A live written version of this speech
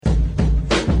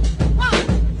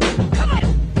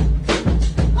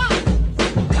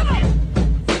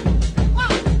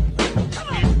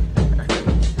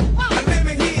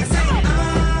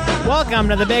Welcome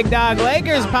to the Big Dog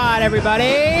Lakers pod,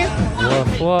 everybody.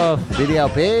 Woof, woof.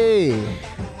 BDLP.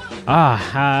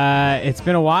 It's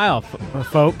been a while,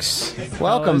 folks.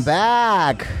 Welcome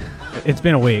back. It's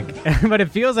been a week, but it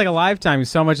feels like a lifetime.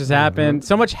 So much has happened.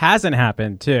 So much hasn't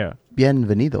happened, too.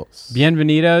 Bienvenidos.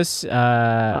 Bienvenidos.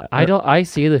 I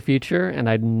see the future, and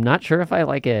I'm not sure if I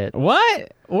like it.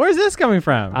 What? Where's this coming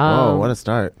from? Whoa, what a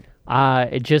start.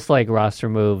 It just like roster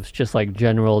moves, just like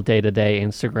general day-to-day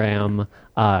Instagram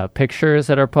pictures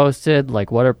that are posted.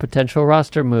 Like, what are potential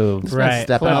roster moves? Right.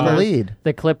 Stepping on the lead.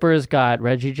 The Clippers got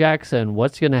Reggie Jackson.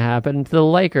 What's going to happen to the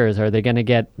Lakers? Are they going to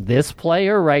get this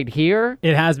player right here?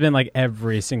 It has been like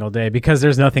every single day because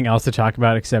there's nothing else to talk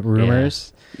about except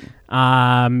rumors.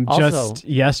 Just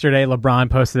yesterday,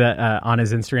 LeBron posted that on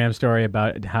his Instagram story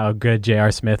about how good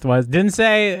J.R. Smith was. Didn't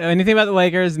say anything about the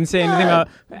Lakers. Didn't say anything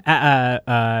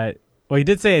about. Well, he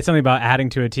did say something about adding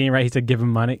to a team, right? He said give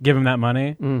him money, give him that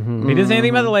money. Mm-hmm. He didn't say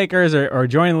anything about the Lakers or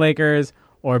joining the Lakers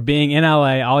or being in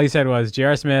LA. All he said was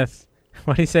J.R. Smith.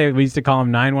 What did he say? We used to call him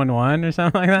 911 or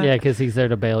something like that. Yeah, because he's there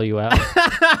to bail you out.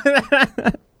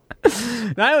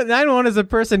 911 is a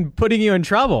person putting you in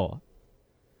trouble.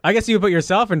 I guess you would put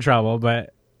yourself in trouble,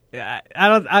 but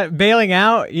bailing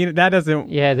out, that doesn't.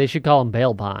 Yeah, they should call him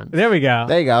bail bond. There we go.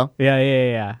 There you go.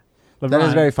 Yeah. LeBron. That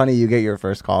is very funny. You get your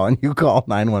first call and you call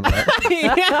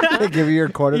 911. They give you your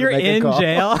quarter You're to make in a call.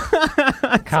 jail.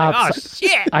 Cops. Oh,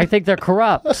 shit. I think they're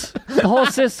corrupt. The whole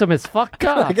system is fucked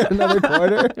up. I get another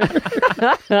quarter.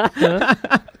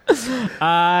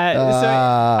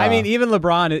 Even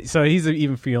LeBron, so he's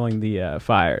even feeling the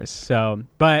fires. So,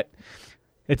 but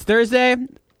it's Thursday.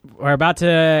 We're about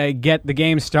to get the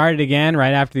game started again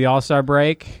right after the All-Star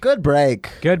break. Good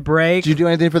break. Did you do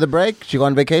anything for the break? Did you go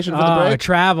on vacation for the I break?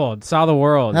 traveled. Saw the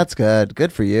world. That's good.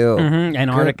 Good for you. Mm-hmm.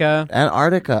 Antarctica. Good.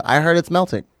 Antarctica. I heard it's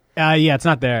melting. Yeah, it's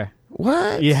not there.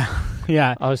 What? Yeah.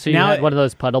 Oh, so you had one of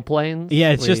those puddle planes? Yeah,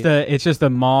 it's just a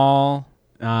mall.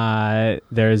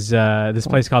 There's this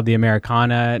place called the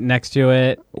Americana next to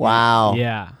it. Wow.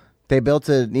 Yeah. They built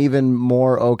an even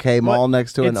more okay mall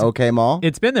next to an okay mall?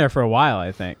 It's been there for a while,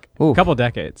 I think. Oof. A couple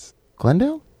decades.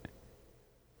 Glendale?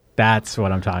 That's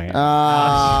what I'm talking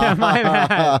about. Yeah, my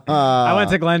bad. I went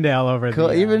to Glendale over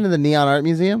Cool. Even to the Neon Art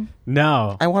Museum?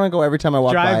 No. I want to go every time I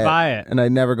walk Drive by it. And I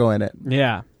never go in it.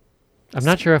 Yeah. I'm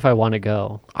not sure if I want to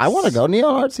go. I want to go.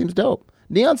 Neon Art seems dope.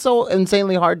 Neon's so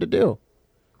insanely hard to do.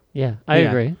 Yeah, I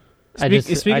agree.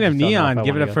 Speaking of neon,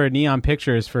 give it up go. for Neon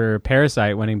Pictures for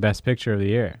Parasite winning Best Picture of the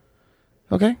Year.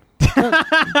 Okay.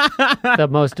 The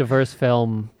most diverse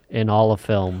film in all of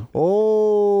film.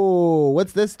 Oh,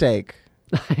 what's this take?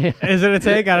 Is it a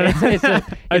take? I don't know.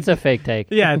 It's a fake take.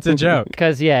 Yeah, it's a joke.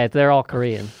 Because, they're all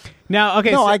Korean. Now,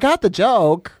 okay. No, I got the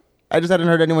joke. I just hadn't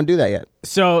heard anyone do that yet.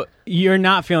 So you're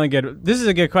not feeling good. This is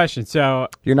a good question. So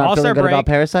you're not All-Star feeling good break, about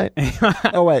Parasite?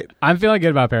 Oh, wait. I'm feeling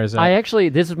good about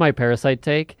Parasite. This is my Parasite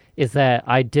take, is that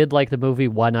I did like the movie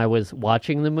when I was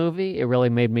watching the movie. It really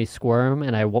made me squirm,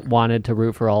 and I wanted to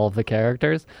root for all of the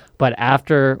characters. But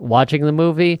after watching the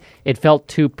movie, it felt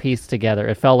too pieced together.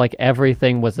 It felt like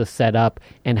everything was a setup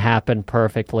and happened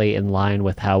perfectly in line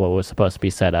with how it was supposed to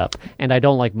be set up. And I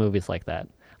don't like movies like that.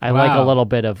 I like a little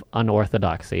bit of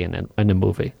unorthodoxy in a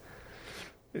movie.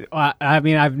 I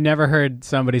mean, I've never heard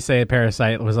somebody say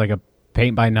Parasite was like a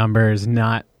paint by numbers,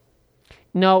 not...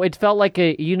 No, it felt like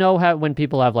how when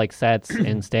people have like sets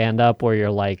in stand-up where you're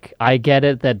like, I get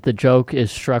it that the joke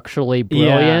is structurally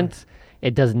brilliant. Yeah.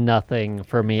 It does nothing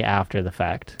for me after the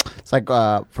fact. It's like,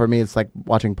 for me, it's like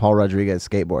watching Paul Rodriguez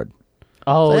skateboard.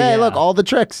 Oh, hey, look, all the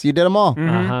tricks. You did them all.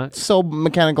 Uh-huh. It's so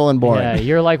mechanical and boring. Yeah,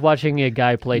 you're like watching a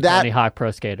guy play Tony Hawk Pro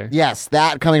Skater. Yes,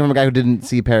 that coming from a guy who didn't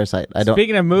see Parasite.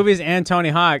 Speaking of movies and Tony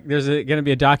Hawk, there's going to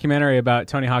be a documentary about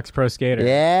Tony Hawk's Pro Skater.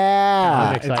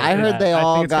 Yeah. I heard they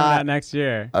all I think it's coming got out next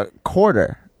year. a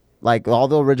quarter. Like all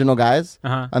the original guys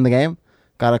on the game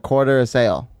got a quarter a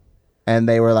sale. And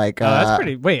they were like... that's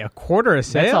pretty... Wait, a quarter a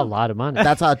sale? That's a lot of money.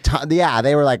 That's a ton. Yeah,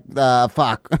 they were like,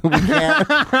 fuck. We can't.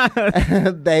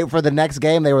 For the next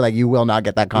game, they were like, you will not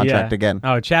get that contract again.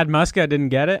 Oh, Chad Muska didn't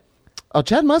get it? Oh,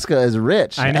 Chad Muska is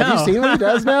rich. I know. Have you seen what he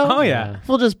does now? Oh, yeah.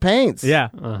 Full just paints. Yeah.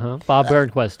 Uh-huh. Bob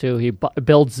Burnquist, too. He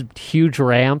builds huge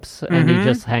ramps, and he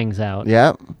just hangs out.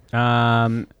 Yep.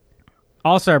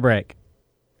 All-Star break.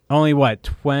 Only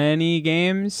 20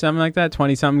 games, something like that,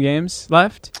 20-something games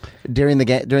left during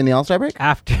the All-Star break.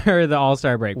 After the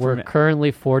All-Star break, we're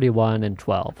currently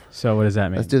 41-12. So what does that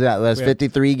mean? Let's do that. That's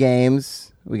 53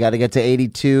 games. We got to get to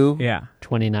 82. Yeah,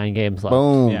 29 games left.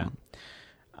 Boom. Yeah.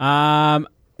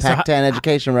 Pac-10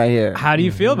 education right here. How do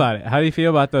you feel about it? How do you feel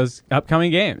about those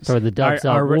upcoming games? For the Dubs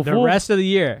up, the rest of the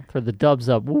year. For the Dubs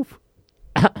up, woof.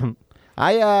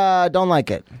 I don't like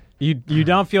it. You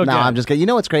don't feel No, good. I'm just kidding. You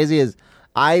know what's crazy is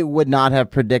I would not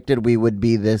have predicted we would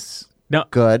be this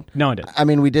good. No one did. I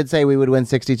mean, we did say we would win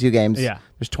 62 games. Yeah.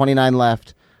 There's 29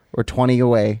 left. We're 20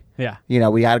 away. Yeah.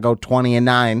 We got to go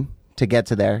 20-9 to get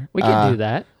to there. We can do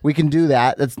that. We can do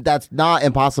that. That's not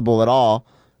impossible at all.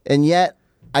 And yet,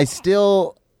 I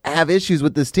still have issues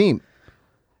with this team.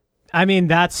 I mean,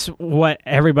 that's what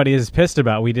everybody is pissed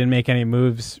about. We didn't make any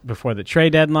moves before the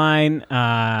trade deadline.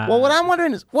 Well, what I'm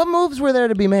wondering is, what moves were there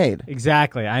to be made?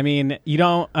 Exactly. I mean, you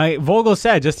don't. Vogel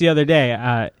said just the other day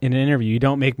in an interview, you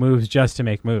don't make moves just to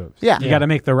make moves. Yeah. You got to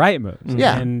make the right moves.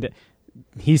 Yeah. And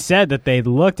he said that they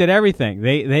looked at everything.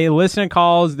 They listened to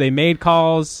calls. They made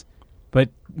calls, but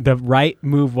the right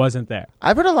move wasn't there.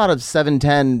 I've heard a lot of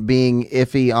 710 being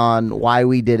iffy on why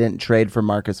we didn't trade for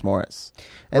Marcus Morris,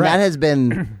 and that has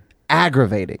been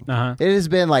aggravating. It has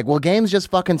been like, well, games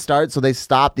just fucking start, so they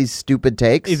stop these stupid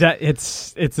takes.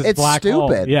 It's this black stupid.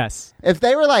 hole. Yes. If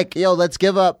they were like, yo, let's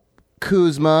give up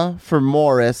Kuzma for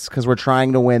Morris because we're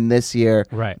trying to win this year.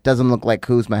 Right. Doesn't look like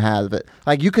Kuzma has it.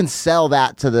 Like, you can sell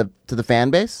that to the fan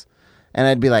base, and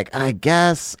I'd be like, I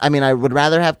guess. I mean, I would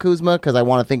rather have Kuzma because I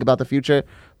want to think about the future.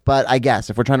 But I guess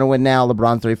if we're trying to win now,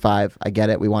 LeBron's 35. I get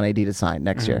it. We want AD to sign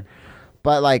next year.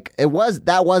 But like,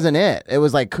 that wasn't it. It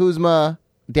was like Kuzma,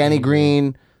 Danny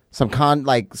Green, some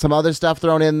other stuff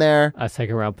thrown in there. A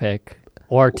second round pick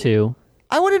or two.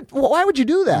 Why would you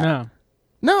do that?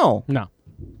 No.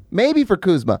 Maybe for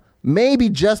Kuzma. Maybe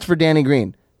just for Danny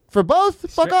Green. For both,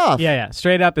 fuck off. Yeah.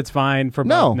 Straight up, it's fine for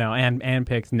both. No. And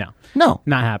picks, no. No.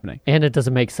 Not happening. And it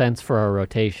doesn't make sense for our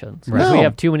rotations. Right. Because No. we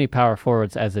have too many power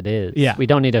forwards as it is. Yeah. We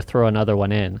don't need to throw another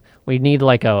one in. We need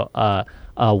like a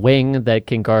wing that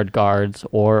can guard guards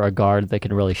or a guard that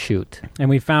can really shoot. And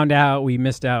we found out we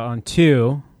missed out on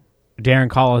two, Darren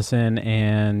Collison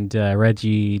and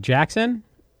Reggie Jackson.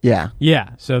 Yeah. Yeah.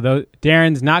 So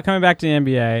Darren's not coming back to the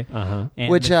NBA.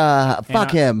 Which,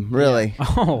 fuck him, really. Yeah.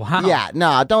 Oh, wow. Yeah,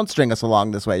 no, don't string us along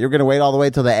this way. You're going to wait all the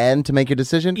way till the end to make your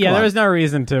decision? Yeah, Come there on. was no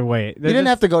reason to wait. You didn't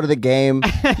have to go to the game.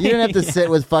 You didn't have to sit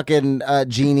with fucking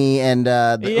Jeannie and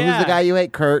who's the guy you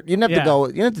hate, Kurt. You didn't have to go.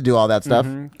 You didn't have to do all that stuff.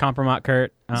 Compromat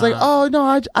Kurt. It's like, oh no,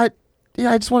 I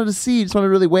just wanted to see. Just wanted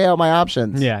to really weigh out my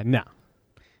options. Yeah, no.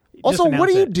 Also, what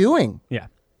are you doing? Yeah.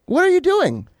 What are you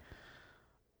doing?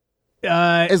 He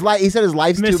said his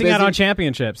life's too busy. Missing out on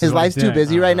championships. His life's too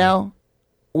busy right now.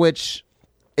 Which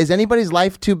is anybody's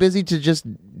life too busy to just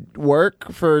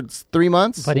work for 3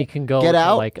 months? But he can go get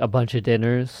out, to like a bunch of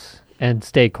dinners and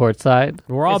stay courtside.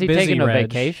 We're all Is he busy, taking a Reg.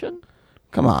 vacation?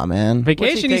 Come on, man.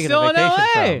 Vacation? He's still in LA.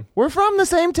 from? We're from the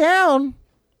same town.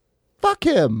 Fuck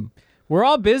him. We're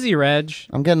all busy, Reg.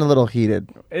 I'm getting a little heated.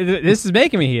 This is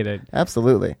making me heated.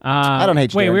 Absolutely. I don't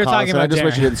hate you. Wait, Darren we were talking Collison. about I just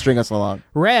wish Darren. you didn't string us along.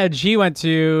 Reg, he went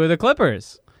to the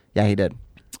Clippers. Yeah, he did.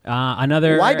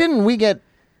 Another. Why didn't we get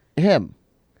him?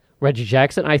 Reggie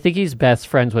Jackson. I think he's best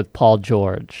friends with Paul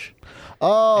George.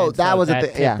 Oh, And that so was that a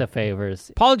tipped thing. Yeah. the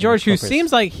favors. Paul George, who Clippers.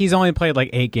 seems like he's only played like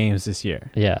 8 games this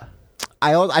year. Yeah.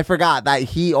 I forgot that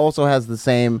he also has the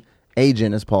same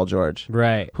agent as Paul George.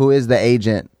 Right. Who is the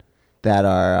agent that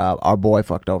our boy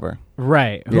fucked over?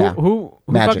 Right. Yeah. Who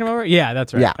Magic. fucked him over? Yeah,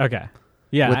 that's right. Yeah. Okay.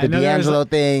 Yeah. With the I know there was D'Angelo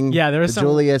thing. Yeah, there was the some-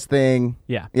 Julius thing.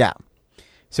 Yeah. Yeah.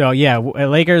 So yeah,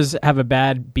 Lakers have a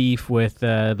bad beef with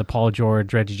the Paul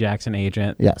George, Reggie Jackson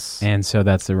agent. Yes. And so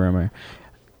that's the rumor.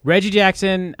 Reggie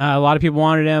Jackson, a lot of people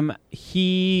wanted him.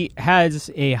 He has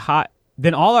a hot.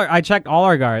 Then I checked all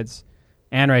our guards,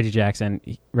 and Reggie Jackson.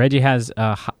 Reggie has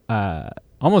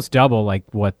almost double like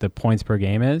what the points per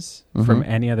game is from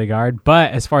any other guard.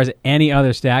 But as far as any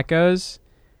other stat goes,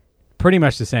 pretty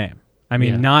much the same. I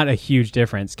mean, not a huge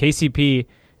difference. KCP,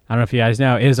 I don't know if you guys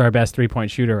know, is our best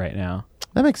 3-point shooter right now.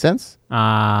 That makes sense.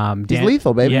 He's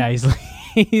lethal, baby. Yeah,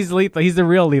 he's lethal. He's the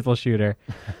real lethal shooter.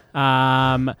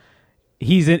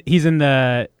 He's in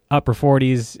the upper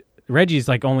 40s. Reggie's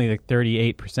like only like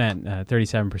 38%,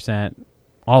 37%.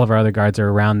 All of our other guards are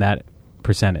around that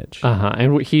percentage.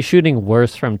 And he's shooting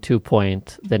worse from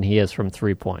 2-point than he is from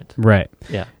 3-point. Right.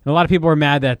 Yeah. And a lot of people were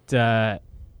mad that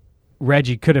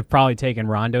Reggie could have probably taken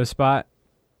Rondo's spot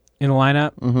in the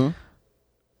lineup. Mm-hmm.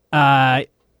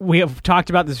 We have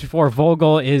talked about this before.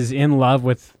 Vogel is in love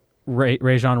with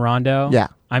Rajon Rondo. Yeah.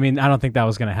 I mean, I don't think that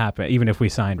was going to happen, even if we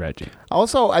signed Reggie.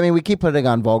 Also, I mean, we keep putting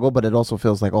on Vogel, but it also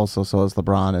feels like also so is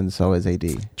LeBron and so is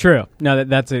AD. True. No,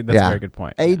 that's a very good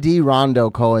point. AD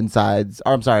Rondo coincides,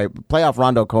 or I'm sorry, playoff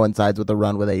Rondo coincides with the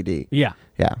run with AD. Yeah.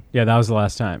 Yeah. Yeah, that was the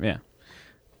last time. Yeah.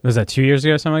 Was that 2 years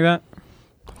ago, something like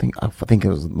that? I think it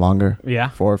was longer. Yeah.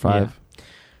 4 or 5. Yeah.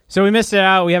 So we missed it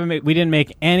out. We didn't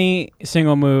make any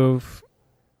single move.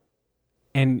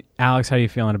 And Alex, how are you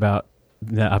feeling about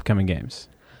the upcoming games?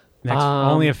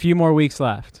 Only a few more weeks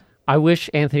left. I wish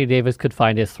Anthony Davis could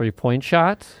find his 3-point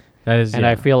shot. And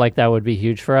I feel like that would be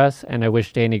huge for us. And I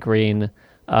wish Danny Green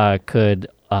could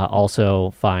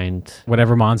also find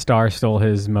whatever Monstar stole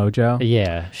his mojo.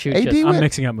 Yeah, I'm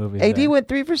mixing up movies. AD went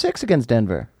 3 for 6 against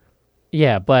Denver.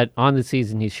 Yeah, but on the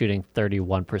season he's shooting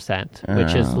 31%,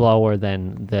 which is lower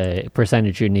than the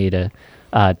percentage you need to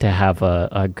have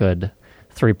a good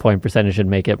 3-point percentage and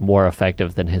make it more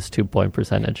effective than his 2-point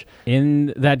percentage.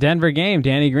 In that Denver game,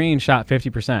 Danny Green shot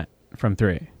 50% from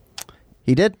 3.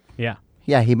 He did? Yeah.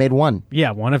 Yeah, he made 1.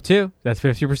 Yeah, 1 of 2. That's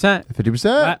 50%.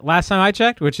 50%. Last time I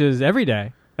checked, which is every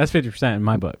day, that's 50% in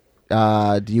my book.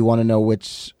 Do you want to know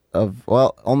which of...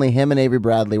 Well, only him and Avery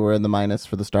Bradley were in the minus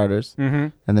for the starters. Mm-hmm.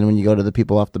 And then when you go to the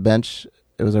people off the bench,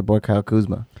 it was our boy Kyle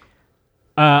Kuzma.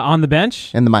 On the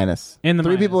bench? In the minus. In the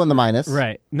 3 minus. people in the minus.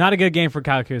 Right. Not a good game for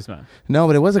Kyle Kuzma. No,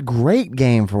 but it was a great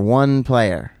game for one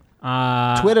player.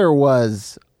 Twitter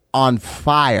was on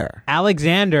fire.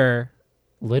 Alexander...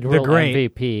 Literal the great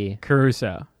MVP.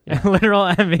 Caruso. Yeah. Literal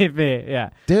MVP,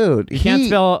 yeah. Dude. You can't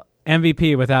spell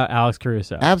MVP without Alex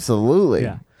Caruso. Absolutely.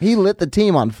 Yeah. He lit the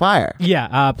team on fire.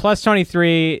 Yeah, plus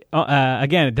 23.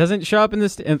 Again, it doesn't show up in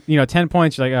this, 10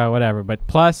 points, you're like, oh, whatever. But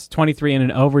plus 23 in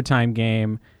an overtime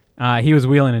game. He was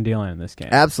wheeling and dealing in this game.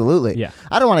 Absolutely. Yeah.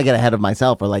 I don't want to get ahead of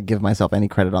myself or like give myself any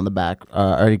credit on the back,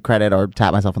 or credit or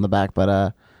tap myself on the back,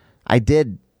 but I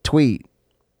did tweet,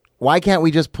 why can't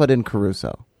we just put in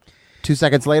Caruso? 2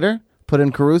 seconds later, put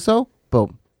in Caruso,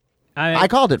 boom. I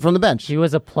called it from the bench. He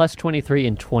was a plus 23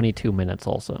 in 22 minutes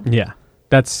also. Yeah.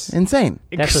 That's insane.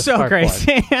 That's so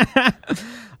crazy.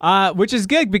 Which is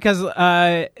good because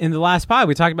in the last pod,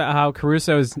 we talked about how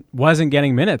Caruso wasn't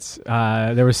getting minutes.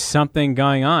 There was something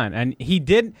going on. And he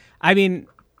did,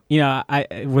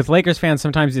 with Lakers fans,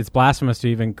 sometimes it's blasphemous to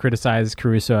even criticize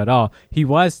Caruso at all. He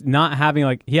was not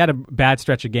having, he had a bad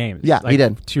stretch of games. Yeah, he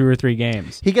did. 2 or 3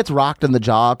 games. He gets rocked in the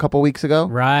jaw a couple weeks ago.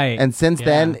 Right. And since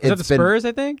then, it's been... the Spurs,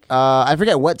 I think? I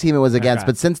forget what team it was against,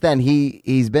 but since then,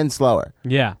 he's been slower.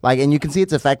 Yeah. And you can see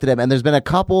it's affected him. And there's been a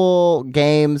couple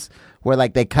games where,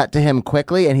 they cut to him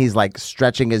quickly, and he's,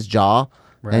 stretching his jaw.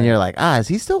 Right. And you're like, is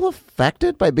he still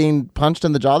affected by being punched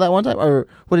in the jaw that one time? Or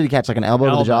what did he catch, an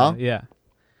elbow to the jaw? Yeah.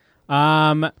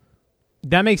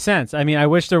 That makes sense. I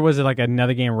wish there was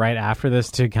another game right after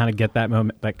this to kind of get that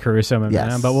moment, that Caruso momentum.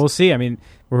 Yes. But we'll see.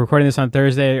 We're recording this on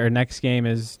Thursday. Our next game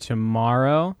is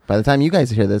tomorrow. By the time you guys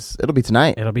hear this, it'll be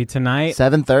tonight.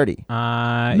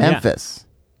 7:30. Memphis.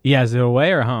 Yeah, is it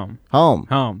away or home?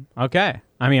 Home. Okay.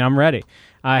 I'm ready.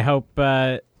 I hope.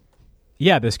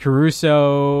 This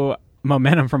Caruso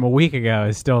momentum from a week ago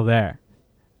is still there.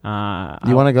 Do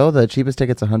you want to go? The cheapest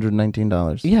ticket's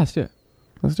 $119. Yeah, let's do it.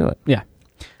 Let's do it. Yeah.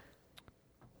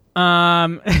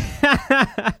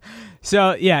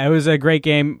 So yeah, it was a great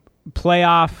game.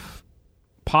 Playoff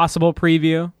possible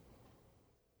preview.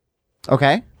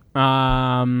 Okay.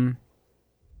 It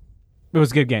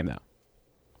was a good game though.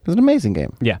 It was an amazing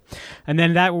game. Yeah. And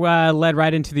then that led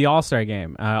right into the All-Star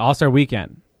game, All-Star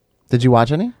weekend. Did you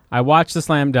watch any? I watched the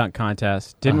slam dunk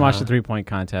contest. Didn't watch the 3-point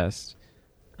contest.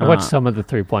 I watched some of the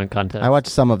 3-point contest. I watched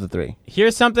some of the 3.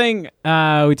 Here's something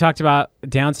we talked about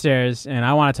downstairs, and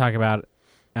I want to talk about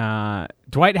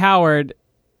Dwight Howard,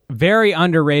 very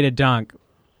underrated dunk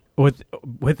with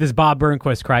this Bob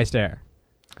Burnquist Christ Air.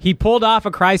 He pulled off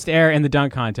a Christ Air in the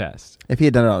dunk contest. If he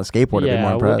had done it on a skateboard, it'd be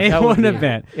more impressive. It wouldn't have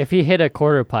been. If he hit a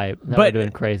quarter pipe, that would have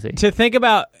been crazy. To think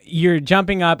about, you're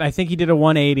jumping up, I think he did a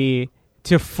 180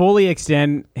 to fully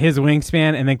extend his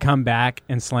wingspan and then come back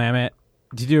and slam it.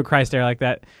 To do a Christ Air like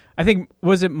that. I think,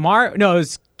 was it No, it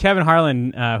was Kevin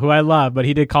Harlan, who I love, but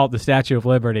he did call it the Statue of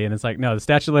Liberty. And it's no, the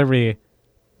Statue of Liberty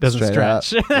doesn't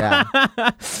stretch. Yeah.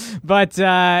 But,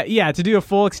 to do a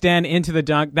full extend into the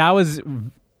dunk, that was,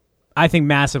 I think,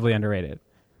 massively underrated.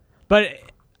 But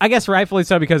I guess rightfully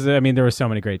so because, there were so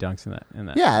many great dunks in that.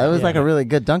 Yeah, it was a really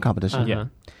good dunk competition. Yeah.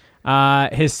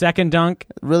 His second dunk.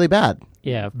 Really bad.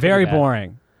 Yeah. Very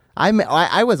boring.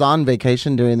 I was on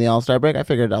vacation during the All-Star break. I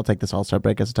figured I'll take this All-Star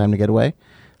break as a time to get away.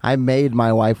 I made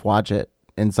my wife watch it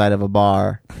inside of a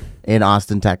bar in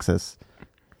Austin, Texas.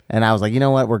 And I was like, you know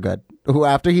what? We're good.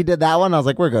 After he did that one, I was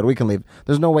like, we're good. We can leave.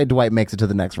 There's no way Dwight makes it to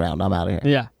the next round. I'm out of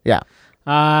here. Yeah. Yeah.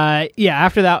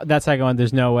 After that second one,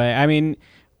 there's no way.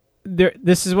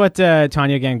 This is what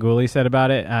Tanya Ganguly said about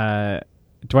it.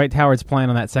 Dwight Howard's plan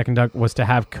on that second dunk was to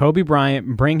have Kobe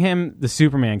Bryant bring him the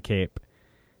Superman cape.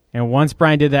 And once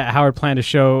Brian did that, Howard planned to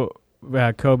show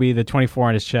Kobe the 24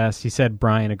 on his chest. He said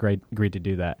Brian agreed to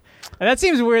do that. And that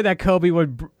seems weird that Kobe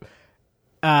would bring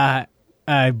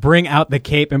out the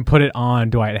cape and put it on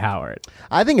Dwight Howard.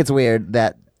 I think it's weird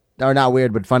that or not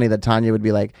weird, but funny that Tanya would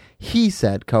be like, he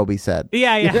said, Kobe said.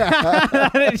 Yeah.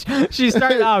 She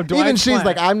started. Oh, Dwight's even she's plan.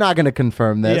 like, I'm not going to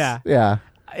confirm this. Yeah.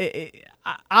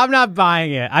 I'm not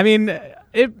buying it. I mean,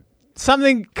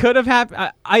 something could have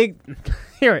happened.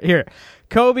 Here.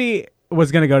 Kobe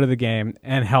was going to go to the game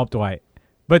and help Dwight,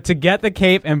 but to get the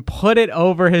cape and put it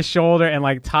over his shoulder and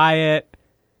like tie it,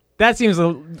 that seems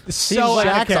so out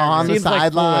of character. On the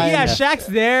sideline. Yeah, Shaq's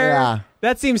there. Yeah.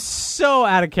 That seems so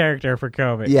out of character for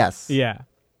Kobe. Yes. Yeah.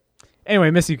 Anyway,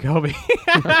 miss you, Kobe.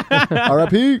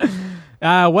 R.I.P.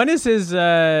 When is his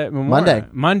memorial?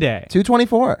 Monday.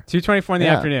 2:24. 2:24 in the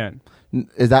afternoon.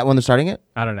 Is that when they're starting it?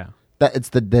 I don't know. It's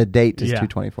the date is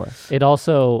 2:24. It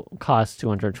also costs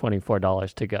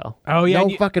 $224 to go. Oh yeah,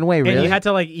 no fucking way, really. And you had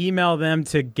to like email them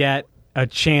to get a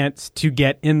chance to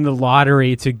get in the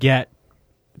lottery to get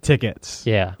tickets.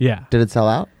 Yeah. Yeah. Did it sell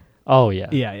out? Oh yeah.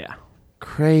 Yeah.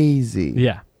 Crazy.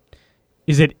 Yeah.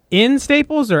 Is it in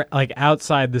Staples or like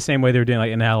outside the same way they were doing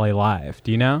like in LA Live?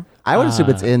 Do you know? I would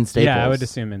assume it's in Staples. Yeah, I would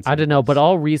assume in Staples. I don't know, but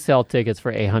all resale tickets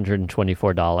for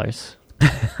 $824.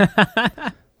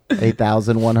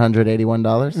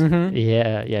 $8,181. Mm-hmm.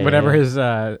 Yeah. Whatever his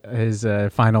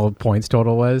final points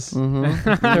total was.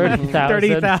 Mm-hmm.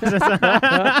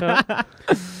 30,000.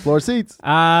 Floor seats.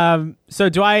 So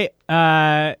Dwight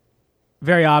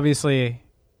very obviously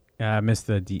missed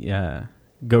the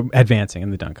advancing in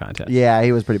the dunk contest. Yeah,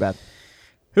 he was pretty bad.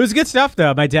 It was good stuff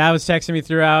though. My dad was texting me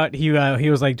throughout. He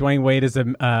was like, Dwayne Wade is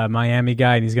a Miami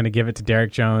guy and he's going to give it to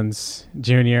Derrick Jones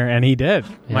Jr. and he did.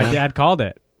 Yeah. My dad called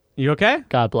it. You okay?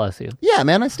 God bless you. Yeah,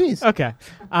 man, I sneeze. Okay.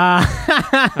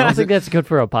 I don't think that's good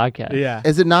for a podcast. Yeah.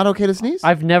 Is it not okay to sneeze?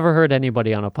 I've never heard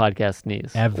anybody on a podcast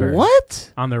sneeze. Ever.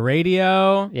 What? On the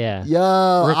radio? Yeah.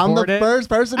 Yo, I'm the first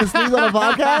person to sneeze on a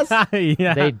podcast?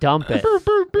 Yeah. They dump it.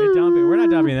 They dump it. We're not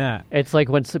dumping that. It's like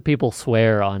when people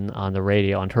swear on the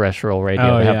radio, on terrestrial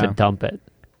radio, they have to dump it.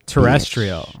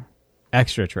 Terrestrial. Bitch.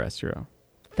 Extraterrestrial.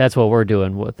 That's what we're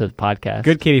doing with the podcast.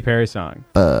 Good Katy Perry song.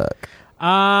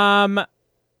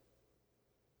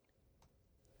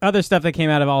 Other stuff that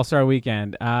came out of All-Star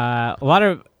Weekend. A lot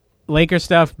of Lakers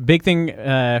stuff. Big thing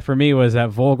for me was that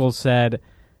Vogel said,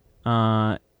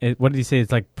 what did he say?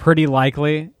 It's like pretty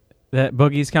likely that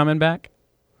Boogie's coming back.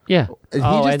 Yeah. He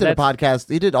just did a podcast.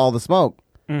 He did All the Smoke.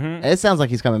 Mm-hmm. It sounds like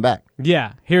he's coming back.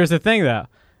 Yeah. Here's the thing, though.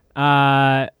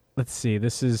 Let's see.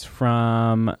 This is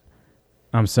from...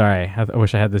 I'm sorry. I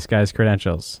wish I had this guy's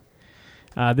credentials.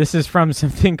 This is from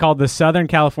something called the Southern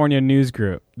California News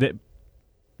Group.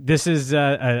 This is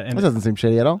that doesn't seem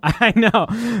shitty at all. I know,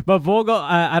 but Vogel,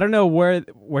 I don't know where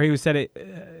he said it.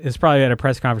 It's probably at a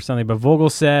press conference or something. But Vogel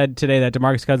said today that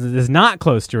DeMarcus Cousins is not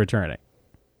close to returning,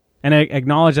 and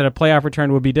acknowledged that a playoff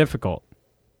return would be difficult.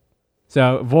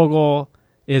 So Vogel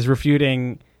is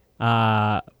refuting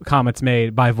comments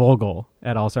made by Vogel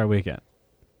at All-Star Weekend.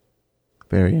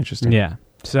 Very interesting. Yeah.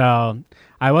 So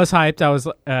I was hyped. I was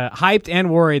hyped and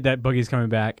worried that Boogie's coming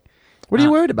back. What are you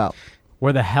worried about?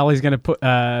 Where the hell he's going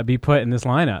to be put in this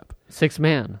lineup? 6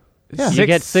 man. Yeah. You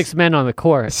get 6 men on the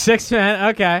court. 6 men,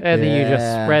 okay. And then you just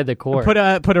spread the court. Put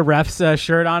a ref's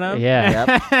shirt on him.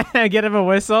 Yeah. Yep. Get him a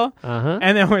whistle. Uh-huh.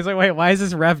 And then he's like, wait, why is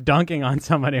this ref dunking on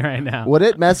somebody right now? Would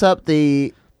it mess up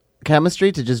the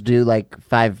chemistry to just do like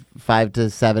 5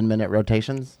 to 7 minute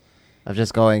rotations of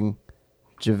just going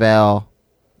JaVale,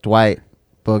 Dwight,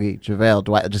 Boogie, JaVale,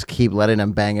 Dwight, just keep letting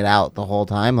them bang it out the whole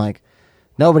time? Like,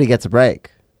 nobody gets a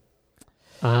break.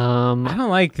 I don't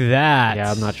like that.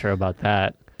 Yeah, I'm not sure about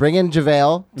that. Bring in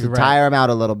JaVale to tire him out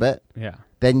a little bit. Yeah.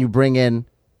 Then you bring in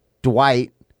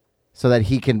Dwight so that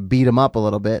he can beat him up a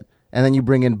little bit. And then you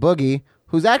bring in Boogie,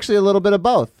 who's actually a little bit of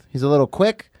both. He's a little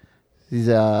quick. He's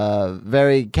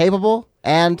very capable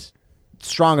and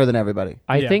stronger than everybody.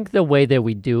 I think the way that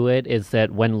we do it is that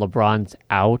when LeBron's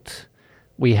out,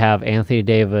 we have Anthony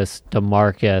Davis,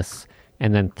 DeMarcus,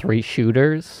 and then 3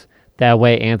 shooters. That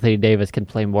way, Anthony Davis can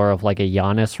play more of like a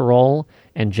Giannis role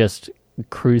and just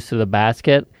cruise to the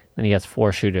basket. Then he has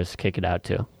 4 shooters to kick it out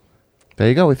to. There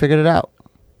you go. We figured it out.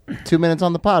 2 minutes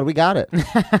on the pod. We got it.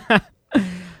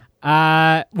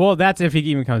 Well, that's if he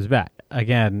even comes back.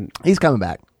 Again, he's coming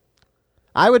back.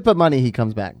 I would put money he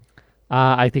comes back.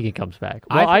 I think he comes back.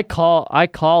 Well, I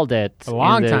called it a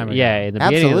long time ago. Yeah, in the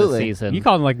beginning of the season. You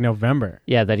called in like November.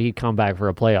 Yeah, that he'd come back for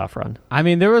a playoff run. I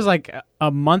mean, there was like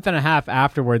a month and a half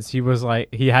afterwards. He was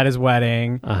like, he had his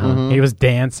wedding. Uh-huh. Mm-hmm. He was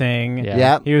dancing.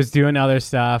 Yeah. He was doing other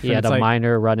stuff. He had a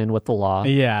minor run-in with the law.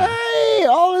 Yeah. Hey,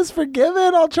 all is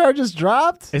forgiven. All charges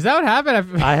dropped. Is that what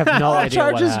happened? I have no idea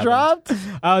charges what dropped.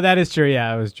 Oh, that is true.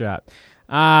 Yeah, it was dropped.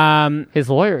 His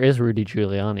lawyer is Rudy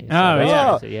Giuliani. So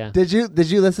yeah. yeah. Did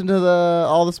you listen to the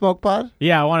All the Smoke pod?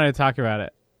 Yeah, I wanted to talk about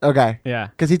it. Okay. Yeah.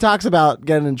 Because he talks about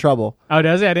getting in trouble. Oh,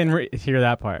 does he? I didn't hear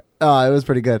that part. Oh, it was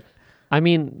pretty good. I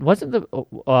mean, wasn't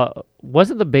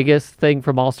the biggest thing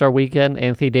from All-Star Weekend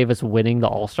Anthony Davis winning the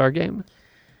All-Star game?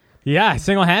 Yeah,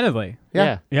 single-handedly.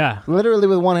 Yeah. Yeah. Literally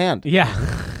with one hand. Yeah.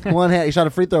 One hand. He shot a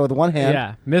free throw with one hand.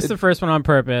 Yeah. Missed the first one on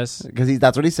purpose. Because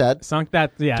that's what he said. Sunk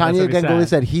that. Yeah. Tanya that's what Ganguli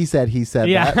said he said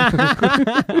Yeah.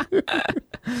 that.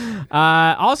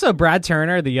 Also, Brad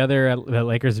Turner, the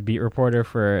Lakers beat reporter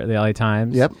for the LA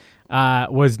Times, Yep.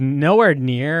 Was nowhere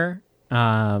near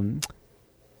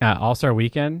All-Star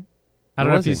Weekend. I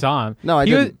don't know if you saw him. No, I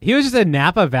didn't. He was just in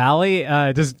Napa Valley,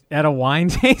 just at a wine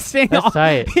tasting. That's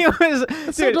tight.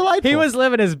 So delightful. He was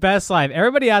living his best life.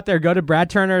 Everybody out there, go to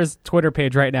Brad Turner's Twitter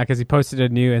page right now because he posted a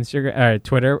new Instagram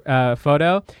Twitter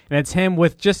photo, and it's him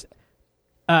with just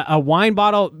a wine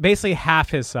bottle, basically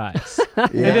half his size,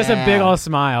 and just a big old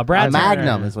smile. Brad Turner.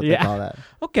 Magnum is what they call that.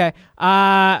 Okay.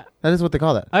 That is what they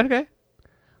call that. Okay.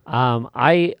 I'm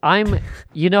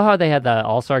you know how they had the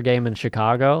All-Star game in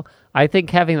Chicago? I think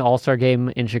having the All-Star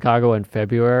game in Chicago in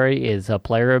February is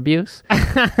player abuse.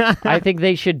 I think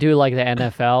they should do like the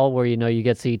NFL where you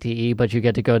get CTE, but you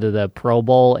get to go to the Pro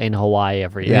Bowl in Hawaii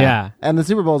every year. Yeah. And the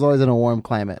Super Bowl is always in a warm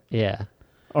climate. Yeah.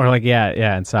 Or like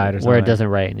inside or something. Where it doesn't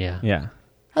rain, yeah. Yeah.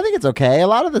 I think it's okay. A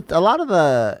lot of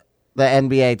the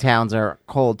NBA towns are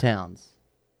cold towns.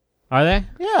 Are they?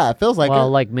 Yeah, it feels like well,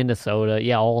 it. like Minnesota,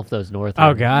 yeah, all of those north.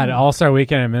 Oh God, All-Star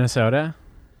Weekend in Minnesota.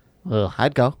 Ugh.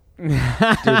 I'd go. Dude,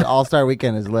 All-Star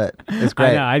Weekend is lit. It's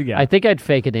great. I know, I'd go. I think I'd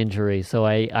fake an injury, so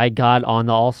I got on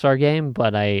the All-Star game,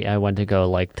 but I went to go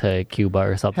like to Cuba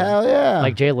or something. Hell yeah.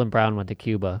 Like Jaylen Brown went to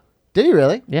Cuba. Did he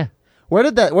really? Yeah.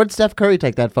 Where'd Steph Curry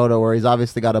take that photo where he's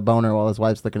obviously got a boner while his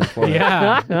wife's looking at his forehead?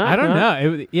 Yeah, I don't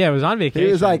know. It was on vacation.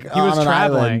 He was like he was on an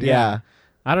traveling. island, yeah.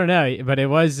 I don't know, but it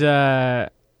was a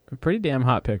pretty damn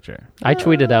hot picture. I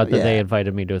tweeted out that yeah. they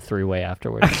invited me to a three-way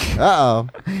afterwards. Uh-oh.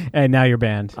 And now you're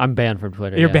banned. I'm banned from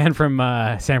Twitter. You're yeah. banned from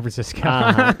San Francisco.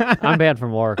 I'm banned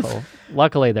from Oracle.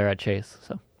 Luckily, they're at Chase.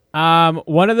 So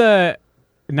one of the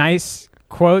nice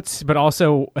quotes, but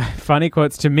also funny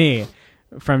quotes to me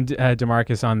from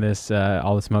DeMarcus on this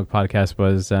All the Smoke podcast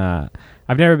was,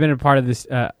 I've never been a part of this.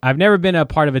 I've never been a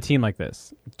part of a team like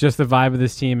this. Just the vibe of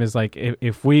this team is like,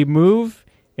 if we move,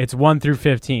 it's 1 through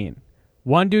 15.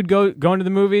 One dude going to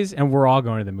the movies, and we're all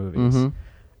going to the movies. Mm-hmm.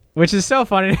 Which is so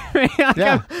funny to me. Like,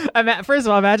 Yeah. First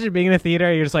of all, imagine being in a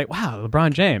theater. You're just like, wow,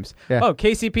 LeBron James. Yeah. Oh,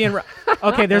 KCP and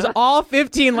okay, there's all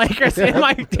 15 Lakers in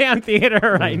my damn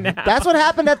theater right now. That's what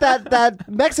happened at that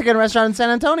Mexican restaurant in San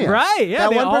Antonio. Right, yeah, That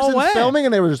they one all person's went. filming,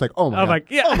 and they were just like, oh my God.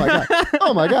 yeah. Oh my God.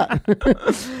 Oh my God.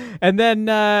 And then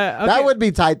That would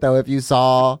be tight, though, if you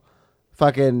saw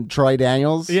fucking Troy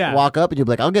Daniels walk up and you'd be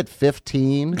like, I'll get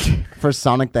 15 for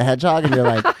Sonic the Hedgehog. And you're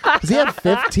like, does he have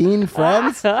 15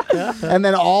 friends? And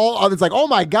then it's like, oh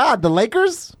my God, the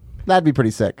Lakers? That'd be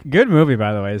pretty sick. good movie,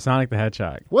 by the way, Sonic the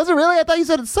Hedgehog. Was it really? I thought you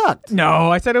said it sucked.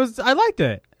 No, I said it was. I liked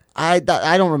it. I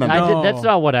don't remember. No. that's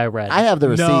not what I read. I have the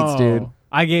receipts, No. dude.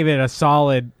 I gave it a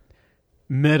solid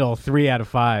middle 3 out of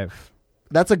 5.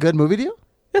 That's a good movie to you?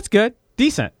 That's good,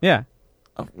 decent. Yeah,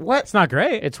 What? it's not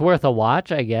great. It's worth a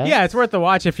watch, I guess. Yeah, it's worth the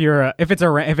watch if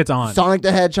it's on. Sonic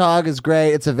the Hedgehog is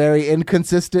great. It's a very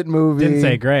inconsistent movie. Didn't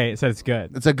say great. It said it's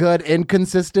good. It's a good,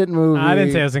 inconsistent movie. I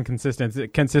didn't say it was inconsistent.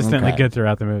 It's consistently Okay. good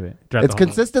throughout the movie. It's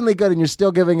consistently good, and you're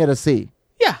still giving it a C.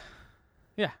 Yeah.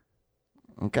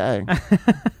 Okay.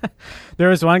 There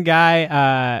was one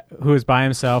guy who was by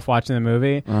himself watching the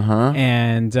movie, Uh-huh.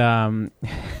 and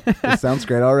This sounds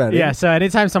great already. yeah. So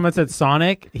anytime someone said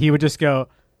Sonic, he would just go,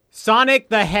 "Sonic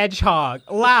the Hedgehog,"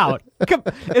 loud.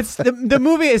 It's the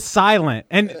movie is silent,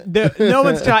 and no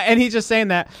one's trying, and he's just saying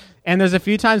that. And there's a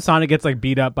few times Sonic gets like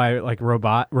beat up by like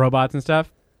robots and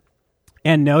stuff.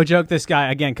 And no joke, this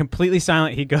guy again completely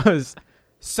silent. He goes,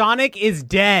 "Sonic is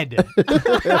dead."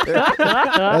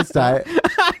 That's tight.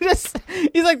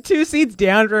 He's like 2 seats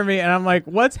down from me, and I'm like,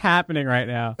 "What's happening right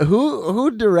now?"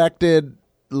 Who directed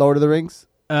Lord of the Rings?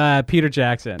 Peter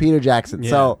Jackson. Peter Jackson. Yeah.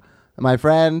 So my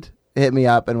friend hit me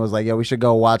up and was like, "Yo, we should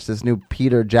go watch this new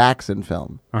Peter Jackson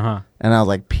film." Uh-huh. And I was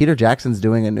like, "Peter Jackson's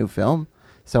doing a new film?"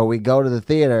 So we go to the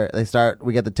theater.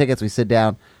 We get the tickets. We sit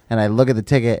down, and I look at the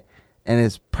ticket, and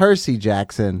it's Percy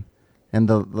Jackson and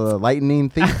the lightning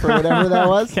thief or whatever that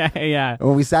was. Okay, yeah. And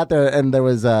when we sat there, and there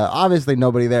was obviously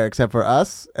nobody there except for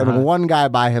us, and one guy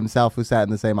by himself who sat in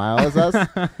the same aisle as us.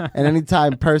 And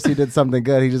anytime Percy did something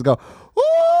good, he'd just go,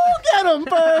 "Ooh, get him,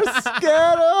 Percy!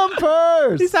 Get him,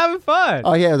 purse. He's having fun.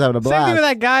 Oh, yeah, he was having a blast. Same thing with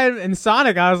that guy in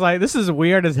Sonic. I was like, this is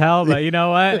weird as hell, but you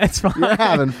know what? It's fine. You're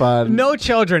having fun. No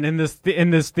children in this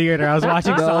theater. I was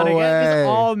watching No Sonic. way. It's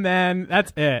all men.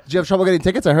 That's it. Did you have trouble getting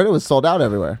tickets? I heard it was sold out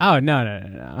everywhere. Oh,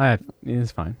 no.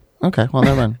 It's fine. Okay, well,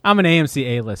 never mind. I'm an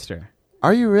AMC A-lister.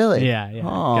 Are you really? Yeah.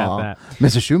 Aw. Got that.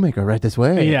 Mr. Shoemaker, right this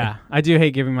way. Yeah. I do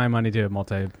hate giving my money to a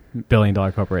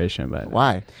multi-billion-dollar corporation, but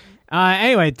Why?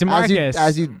 Anyway, DeMarcus.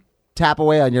 As you tap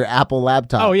away on your Apple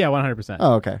laptop. Oh yeah, 100%.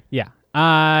 Oh, okay. Yeah.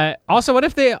 Also, what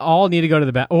if they all need to go to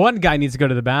the bathroom? One guy needs to go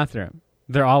to the bathroom.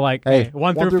 They're all like, hey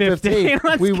 1 through 15.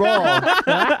 We roll.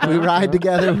 We ride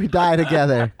together. We die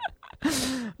together.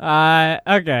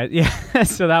 Okay. Yeah.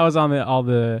 So that was on all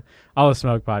the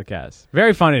Smoke podcast.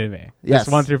 Very funny to me. Yes.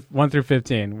 Just 1 through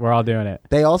 15. We're all doing it.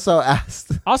 They also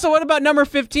asked. Also, what about number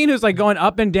 15, who's like going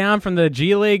up and down from the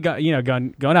G League? Going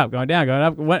up, going down, going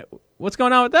up. What's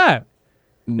going on with that?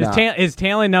 No. Is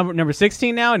Taylor number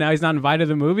 16 now, and now he's not invited to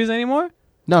the movies anymore?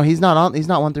 No, he's not on. He's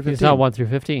not 1 through 15. He's not 1 through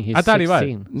 15. He's I thought 16.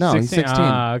 he was. No, he's 16.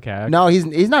 Okay. No,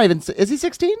 he's not even. Is he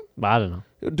 16? I don't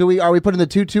know. Are we putting the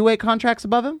two-way contracts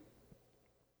above him?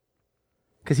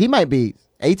 Because he might be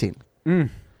 18.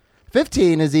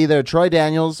 15 is either Troy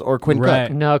Daniels or Quinn Right.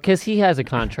 Cook. No, because he has a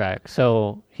contract,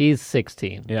 so he's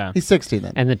 16. Yeah. He's 16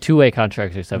 then. And the two-way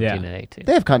contracts are 17 Yeah. and 18.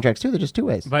 They have contracts too. They're just two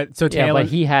ways. But so Yeah, Taylor, but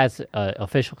he has an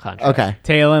official contract. Okay.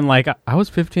 Taylor, like I was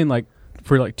 15, like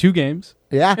for like 2 games.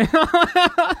 Yeah.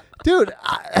 Dude,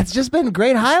 it's just been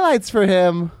great highlights for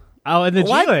him. Oh, in the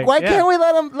G League. Why can't we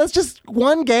let him? Let's just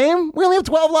one game. We only have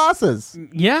 12 losses.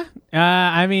 Yeah.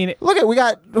 I mean, Look at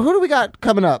who do we got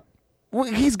coming up?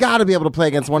 He's got to be able to play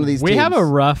against one of these we teams. have a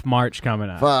rough March coming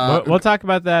up. Fuck. We'll talk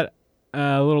about that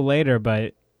a little later,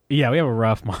 but yeah, we have a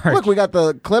rough March. Look, we got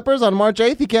the Clippers on March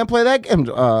 8th. He can't play that game.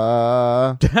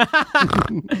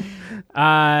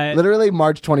 Literally,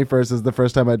 March 21st is the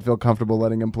first time I'd feel comfortable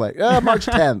letting him play. March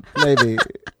 10th, maybe.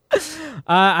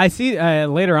 I see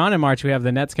later on in March we have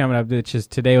the Nets coming up, which is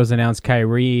today was announced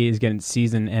Kyrie is getting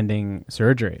season-ending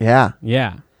surgery. Yeah.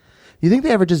 Yeah. You think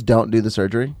they ever just don't do the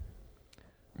surgery?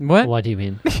 What? What do you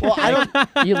mean? Well, I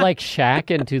don't. You like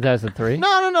Shaq in 2003?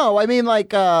 No. I mean,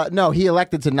 like, no, he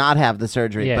elected to not have the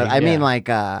surgery. Yeah, but I mean, like,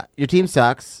 your team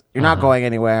sucks. You're not going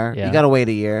anywhere. Yeah. You got to wait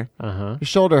a year. Uh-huh. Your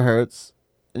shoulder hurts.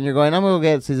 And you're going, I'm going to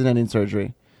go get season-ending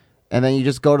surgery. And then you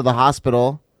just go to the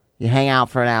hospital. You hang out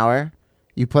for an hour.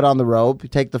 You put on the robe. You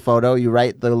take the photo. You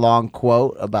write the long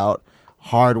quote about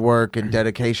hard work and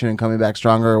dedication and coming back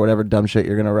stronger or whatever dumb shit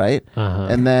you're going to write. Uh-huh.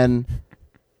 And then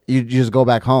you just go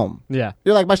back home. Yeah.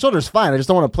 You're like, my shoulder's fine. I just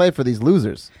don't want to play for these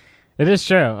losers. It is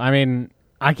true. I mean,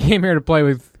 I came here to play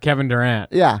with Kevin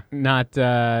Durant. Yeah. Not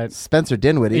Spencer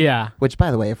Dinwiddie. Yeah. Which,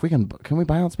 by the way, if we can we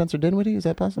buy on Spencer Dinwiddie? Is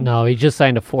that possible? No, he just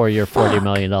signed a 4-year, $40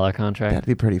 million contract. That'd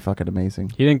be pretty fucking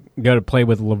amazing. he didn't go to play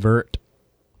with LeVert.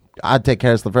 I'd take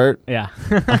Karis LeVert. Yeah.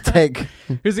 I'd take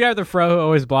Who's the guy with the fro who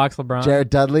always blocks LeBron? Jared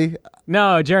Dudley.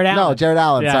 No, Jared Allen. No, Jared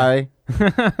Allen. Yeah. Sorry.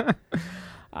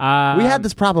 We had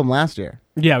this problem last year.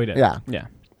 Yeah, we did. Yeah.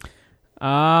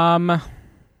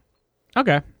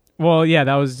 Okay. Well, yeah,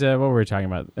 that was what were we talking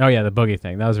about? Oh yeah, the boogie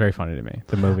thing. That was very funny to me.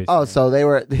 The movies. Oh, so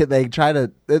they tried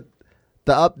to the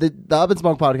Up and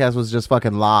Smoke podcast was just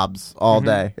fucking lobs all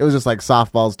day. It was just like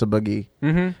softballs to Boogie.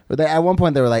 Mm-hmm. But at one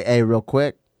point they were like, "Hey, real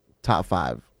quick, top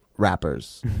 5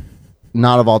 rappers,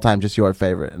 not of all time, just your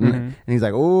favorite." And he's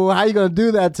like, "Ooh, how you gonna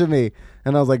do that to me?"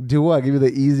 And I was like, "Do what? Give you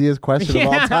the easiest question of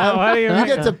all time? What do you mean?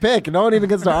 Get to pick. No one even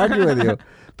gets to argue with you."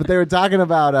 But they were talking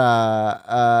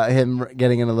about him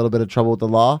getting in a little bit of trouble with the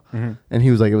law, and he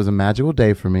was like, "It was a magical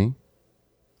day for me.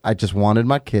 I just wanted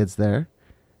my kids there,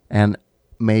 and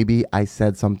maybe I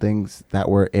said some things that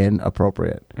were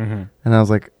inappropriate." And I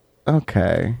was like,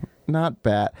 "Okay, not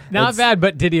bad, Not bad."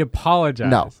 But did he apologize?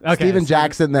 No. Okay. Steven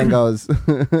Jackson then goes,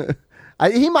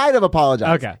 he might have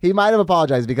apologized. Okay. He might have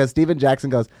apologized because Steven Jackson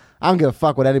goes, "I don't give a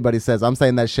fuck what anybody says. I'm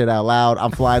saying that shit out loud.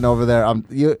 I'm flying over there. What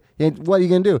are you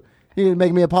going to do? You gonna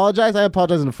make me apologize? I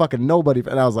apologize to fucking nobody."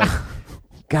 And I was like,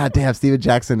 God damn, Steven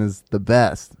Jackson is the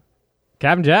best.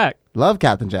 Captain Jack. Love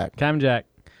Captain Jack. Captain Jack.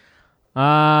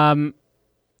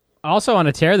 Also on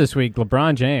a tear this week,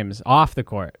 LeBron James off the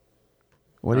court.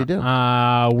 What did he do?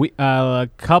 A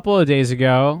couple of days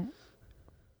ago,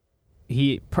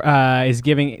 he is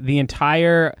giving the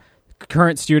entire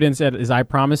current students at his I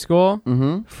Promise school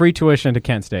free tuition to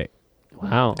Kent State.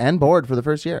 Wow. And board for the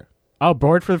first year. Oh,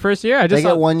 board for the first year? They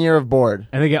get 1 year of board.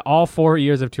 And they get all 4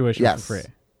 years of tuition for free.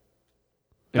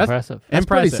 Impressive. That's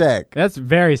pretty sick. That's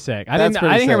very sick. I didn't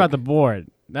hear about the board.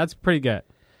 That's pretty good.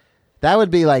 That would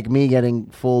be like me getting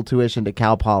full tuition to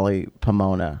Cal Poly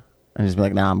Pomona. And just be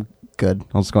like, nah, I'm good.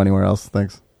 I'll just go anywhere else.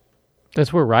 Thanks.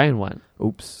 That's where Ryan went.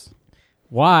 Oops.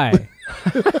 Why?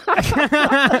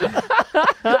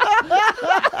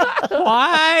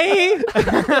 Why?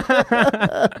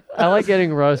 I like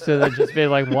getting roasted and just being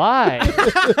like, why?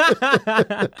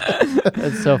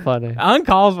 That's so funny.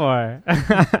 Uncalled for.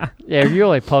 Yeah, you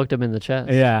really poked him in the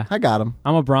chest. Yeah. I got him.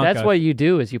 I'm a Bronco. That's what you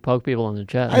do is you poke people in the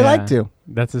chest. I like to.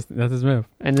 That's his move.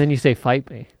 And then you say, fight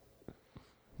me.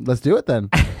 Let's do it then.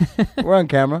 We're on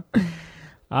camera.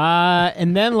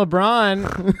 And then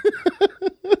LeBron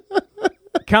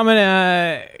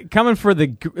coming for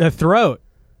the throat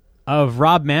of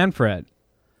Rob Manfred.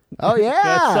 Oh,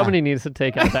 yeah. Somebody needs to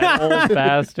take out that old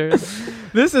bastard.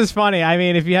 This is funny. I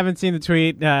mean, if you haven't seen the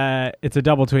tweet, it's a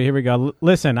double tweet. Here we go.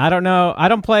 Listen, I don't know. I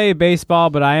don't play baseball,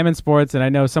 but I am in sports, and I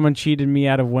know someone cheated me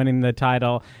out of winning the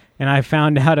title, and I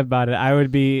found out about it. I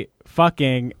would be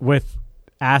fucking with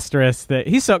asterisk that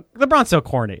LeBron's so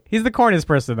corny. He's the corniest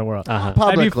person in the world.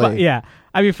 Publicly.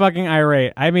 I'd be fucking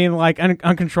irate. I mean, like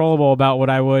uncontrollable about what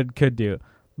I could do.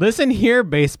 Listen here,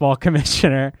 baseball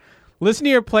commissioner. Listen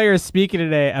to your players speaking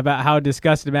today about how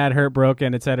disgusted, mad, hurt,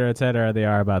 broken, et cetera, they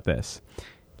are about this.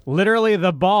 Literally,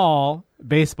 the ball,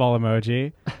 baseball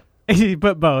emoji,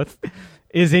 but both,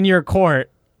 is in your court,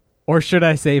 or should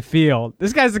I say field.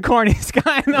 This guy's the corniest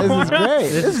guy in the world. This is great.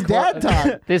 This is dad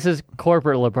talk. This is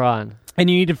corporate LeBron. And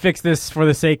you need to fix this for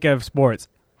the sake of sports.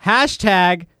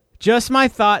 Hashtag, just my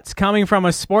thoughts coming from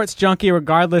a sports junkie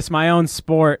regardless my own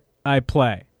sport I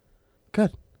play.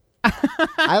 Good.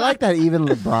 I like that even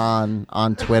LeBron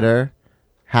on Twitter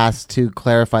has to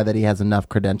clarify that he has enough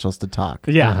credentials to talk.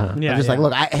 Yeah. I'm just like,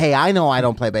 look, I know I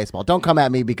don't play baseball. Don't come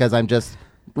at me because I'm just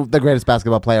the greatest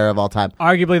basketball player of all time.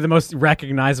 Arguably the most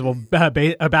recognizable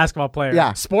basketball player.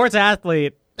 Yeah. Sports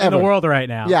athlete in the world right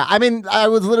now. Yeah, I mean, I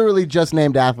was literally just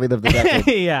named athlete of the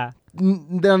decade. Yeah.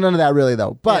 None of that really,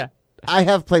 though. But I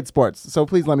have played sports, so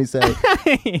please let me say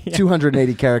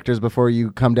 280 characters before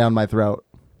you come down my throat.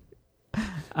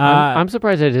 I'm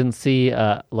surprised I didn't see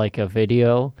like a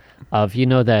video of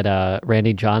that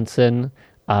Randy Johnson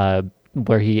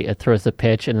where he throws a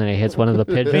pitch and then he hits one of the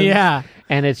pigeons. Yeah.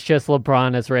 And it's just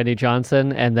LeBron as Randy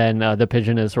Johnson and then the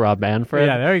pigeon is Rob Manfred.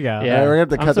 Yeah, there you go. Yeah, we're going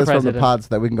to have to cut this from the pod so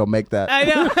that we can go make that. I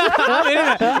know.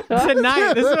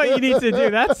 Tonight, this is what you need to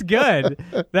do. That's good.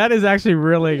 That is actually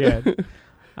really good.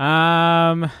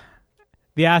 The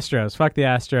Astros. Fuck the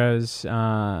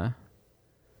Astros.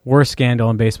 Worst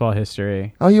scandal in baseball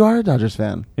history. Oh, you are a Dodgers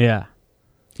fan. Yeah.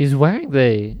 He's wearing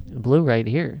the blue right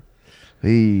here.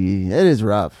 It is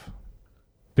rough.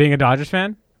 Being a Dodgers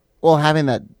fan? Well, having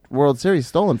that World Series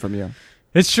stolen from you.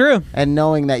 It's true. And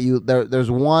knowing that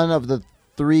there's one of the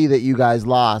three that you guys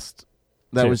lost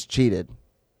that was cheated.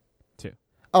 2.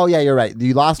 Oh, yeah, you're right.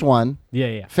 You lost one.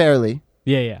 Yeah. Fairly.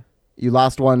 Yeah. You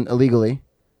lost one illegally.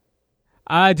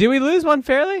 Did we lose one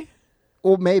fairly?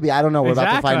 Well, maybe. I don't know. We're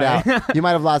about to find out. You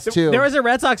might have lost 2. There was a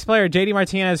Red Sox player, JD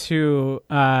Martinez, who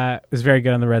is very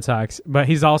good on the Red Sox, but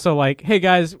he's also like, hey,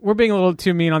 guys, we're being a little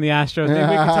too mean on the Astros. Maybe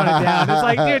we can tone it down. It's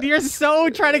like, dude, you're so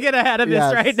trying to get ahead of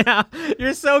this right now.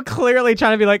 You're so clearly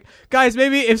trying to be like, guys,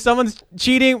 maybe if someone's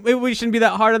cheating, maybe we shouldn't be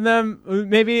that hard on them.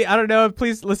 Maybe, I don't know,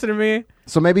 please listen to me.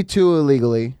 So maybe 2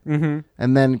 illegally, and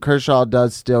then Kershaw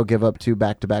does still give up 2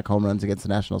 back-to-back home runs against the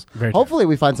Nationals. Hopefully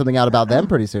we find something out about them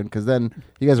pretty soon, because then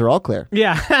you guys are all clear.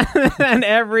 Yeah, and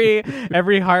every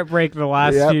heartbreak the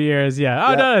last few years,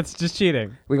 no, it's just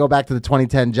cheating. We go back to the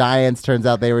 2010 Giants. Turns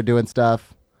out they were doing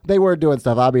stuff. They were doing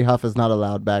stuff. Aubrey Huff is not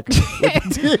allowed back.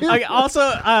 Also,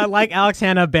 like Alex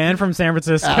Hanna, banned from San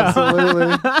Francisco.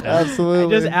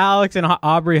 Absolutely. Just Alex and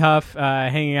Aubrey Huff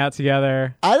hanging out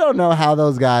together. I don't know how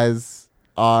those guys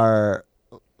are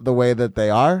the way that they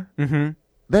are.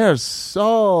 They're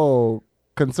so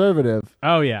conservative.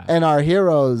 Oh, yeah. And are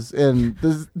heroes in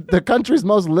the country's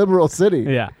most liberal city.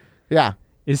 Yeah.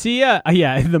 Is he,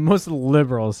 the most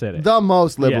liberal city? The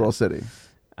most liberal city.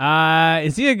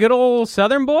 Is he a good old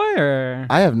Southern boy, or?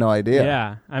 I have no idea.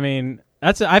 Yeah. I mean,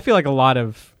 I feel like a lot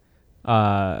of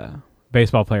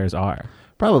baseball players are.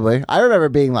 Probably. I remember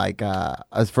being like,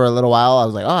 for a little while, I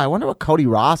was like, oh, I wonder what Cody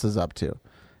Ross is up to.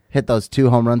 Hit those 2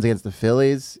 home runs against the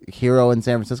Phillies, hero in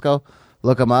San Francisco.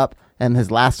 Look him up. And his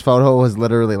last photo was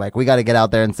literally like, we got to get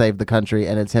out there and save the country.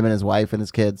 And it's him and his wife and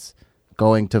his kids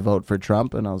going to vote for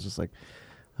Trump. And I was just like,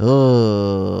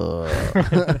 oh.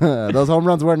 Those home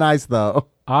runs were nice, though.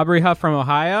 Aubrey Huff from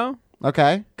Ohio.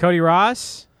 Okay. Cody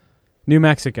Ross, New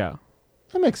Mexico.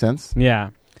 That makes sense. Yeah.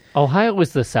 Ohio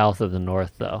was the south of the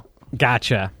north, though.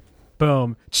 Gotcha.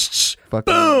 Boom.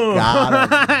 Fucking boom.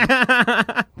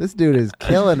 Got him. This dude is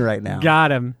killing right now.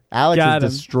 Got him. Alex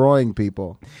is destroying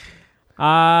people.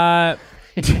 All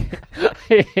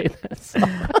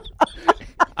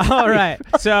right.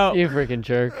 So you freaking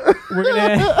jerk. We're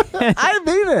gonna. I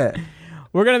mean it.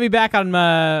 we're going to be back on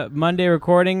Monday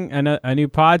recording a new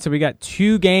pod. So we got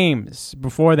 2 games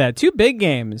before that. 2 big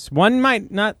games. One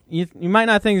might not, you might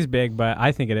not think is big, but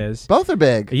I think it is. Both are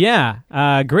big.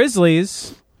 Yeah.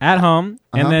 Grizzlies at home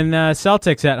and then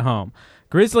Celtics at home.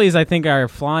 Grizzlies, I think, are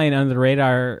flying under the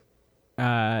radar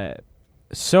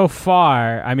so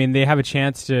far. I mean, they have a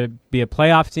chance to be a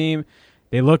playoff team.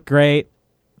 They look great.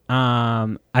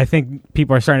 I think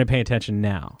people are starting to pay attention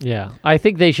now. Yeah. I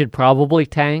think they should probably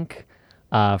tank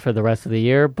for the rest of the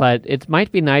year, but it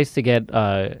might be nice to get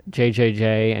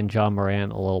JJJ and John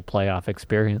Morant a little playoff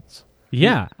experience.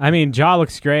 Yeah. I mean, Ja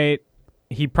looks great.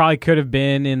 He probably could have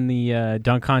been in the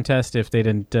dunk contest if they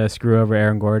didn't screw over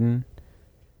Aaron Gordon.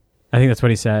 I think that's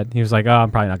what he said. He was like,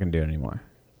 I'm probably not going to do it anymore.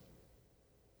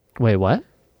 Wait, what?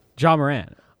 Ja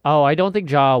Morant. Oh, I don't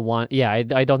think Ja wants... Yeah,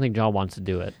 I don't think Ja wants to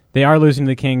do it. They are losing to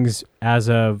the Kings as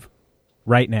of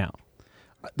right now.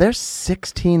 They're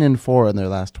 16-4 in their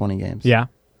last 20 games. Yeah.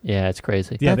 Yeah, it's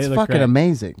crazy. Yeah, that's they look fucking great.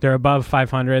 amazing. They're above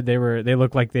 500. They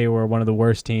look like they were one of the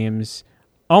worst teams.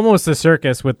 Almost a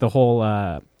circus with the whole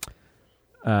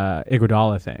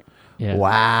Iguodala thing. Yeah.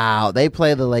 Wow. They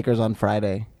play the Lakers on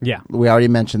Friday. Yeah. We already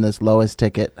mentioned this. Lowest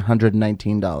ticket,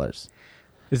 $119.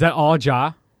 Is that all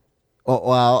Ja? Oh,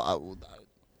 well,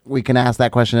 we can ask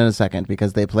that question in a second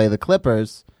because they play the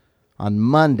Clippers on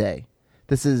Monday.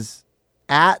 This is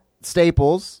at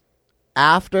Staples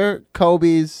after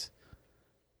Kobe's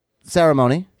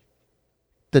ceremony.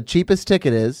 The cheapest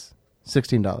ticket is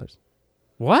 $16.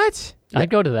 What? I'd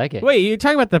go to that game. Wait, you're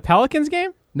talking about the Pelicans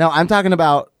game? No, I'm talking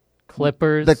about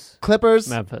Clippers. the Clippers.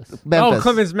 Memphis. Oh,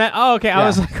 Clippers. Okay. Yeah. I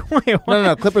was like, wait, what?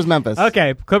 No, Clippers Memphis.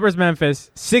 Okay, Clippers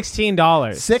Memphis, $16.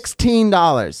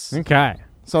 $16. Okay.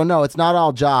 So no, it's not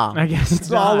all Ja. I guess it's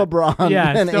all not. LeBron. Yeah,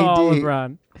 and it's still AD.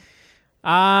 all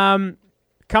LeBron.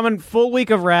 Coming full week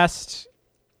of rest.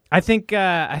 I think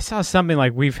I saw something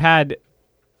like we've had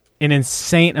an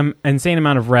insane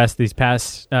amount of rest these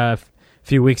past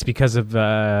few weeks because of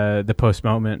the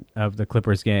postponement of the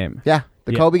Clippers game. Yeah,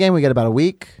 the Kobe game we get about a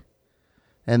week,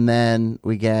 and then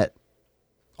we get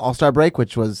All-Star break,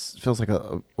 which feels like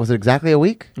was it exactly a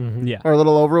week? Mm-hmm. Yeah, or a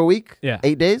little over a week? Yeah,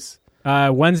 8 days.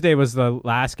 Wednesday was the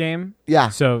last game. Yeah.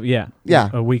 So yeah,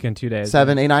 a week and 2 days.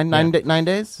 7, 8, 9, 9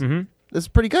 days. Mm-hmm. This is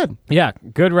pretty good. Yeah,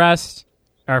 good rest.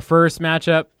 Our first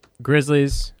matchup,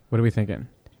 Grizzlies. What are we thinking?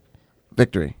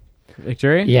 Victory.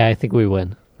 Yeah, I think we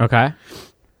win. Okay.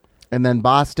 And then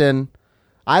Boston.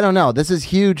 I don't know. This is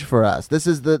huge for us. This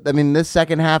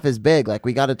second half is big. Like,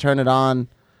 we got to turn it on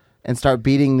and start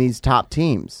beating these top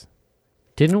teams.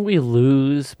 Didn't we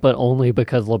lose, but only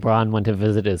because LeBron went to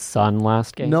visit his son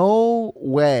last game? No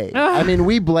way. I mean,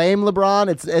 we blame LeBron.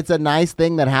 It's a nice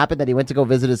thing that happened that he went to go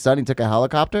visit his son. He took a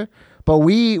helicopter. But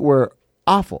we were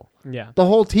awful. Yeah. The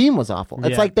whole team was awful.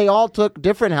 It's Yeah. like they all took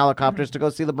different helicopters to go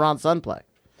see LeBron's son play.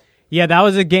 Yeah, that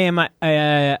was a game.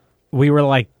 We were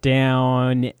like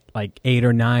down like 8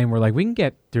 or 9. We're like, we can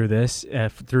get through this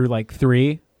through like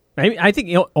 3. I think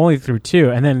only through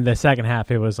 2, and then the second half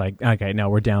it was like, okay, no,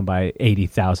 we're down by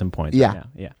 80,000 points. Yeah, right now.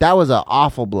 Yeah, that was an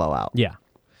awful blowout. Yeah.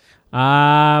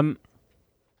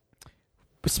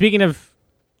 Speaking of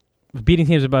beating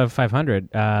teams above 500,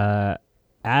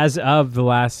 as of the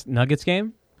last Nuggets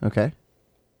game, Okay.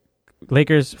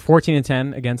 Lakers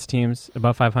 14-10 against teams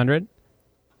above 500.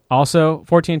 Also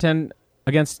 14-10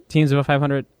 against teams above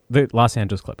 500. The Los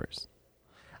Angeles Clippers.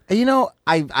 You know,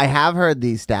 I have heard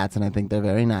these stats, and I think they're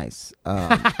very nice.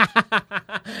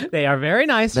 They are very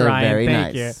nice, They're Ryan. very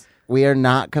Thank nice. you. We are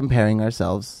not comparing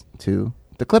ourselves to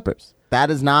the Clippers. That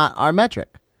is not our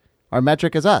metric. Our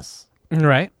metric is us.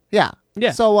 Right. Yeah.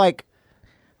 Yeah. So, like,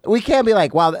 we can't be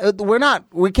like, wow,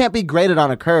 we can't be graded on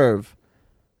a curve.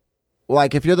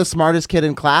 Like, if you're the smartest kid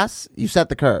in class, you set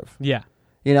the curve. Yeah.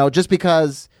 You know, just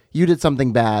because you did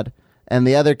something bad and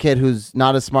the other kid who's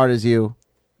not as smart as you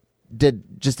did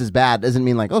just as bad doesn't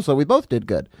mean like, oh, so we both did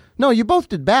good. No, you both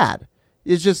did bad.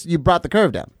 It's just you brought the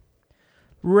curve down.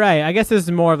 Right. I guess this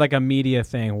is more of like a media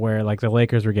thing where like the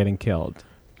Lakers were getting killed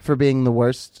For being the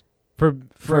worst. for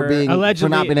being allegedly for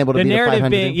not being able to the beat a narrative 500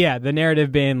 being team. the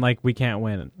narrative being like we can't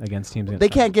win against teams. They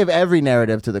can't give every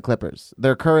narrative to the Clippers.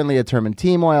 They're currently a team in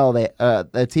turmoil.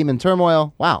 A team in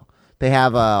turmoil. Wow. They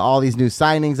have all these new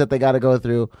signings that they got to go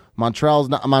through. Montrezl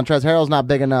Harrell's not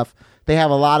big enough. They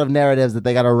have a lot of narratives that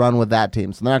they got to run with that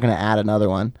team, so they're not going to add another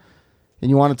one. And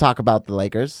you want to talk about the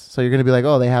Lakers, so you're going to be like,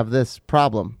 oh, they have this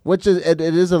problem, which is it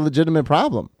is a legitimate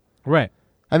problem. Right.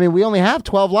 I mean, we only have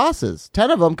 12 losses. 10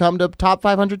 of them come to top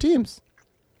 500 teams.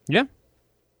 Yeah.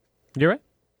 You're right.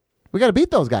 We got to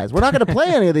beat those guys. We're not going to play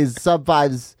any of these sub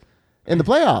fives in the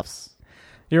playoffs.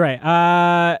 You're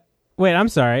right. Wait, I'm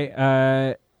sorry.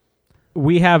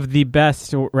 We have the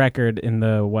best record in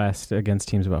the West against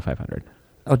teams above 500.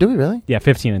 Oh, do we really? Yeah,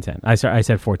 15-10. I said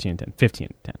 14-10. 15-10.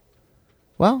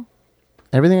 Well,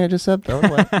 everything I just said, throw it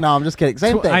away. No, I'm just kidding.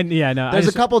 Same thing. There's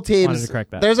a couple teams.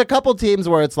 There's a couple teams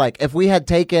where it's like if we had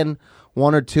taken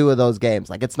one or two of those games,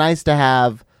 like it's nice to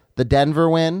have the Denver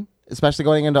win, especially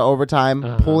going into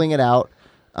overtime, pulling it out,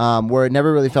 where it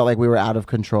never really felt like we were out of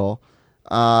control,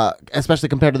 especially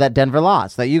compared to that Denver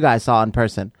loss that you guys saw in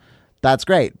person. That's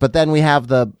great. But then we have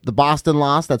the Boston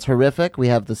loss that's horrific. We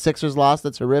have the Sixers loss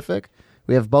that's horrific.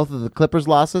 We have both of the Clippers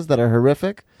losses that are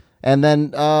horrific. And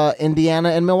then Indiana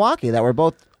and Milwaukee that were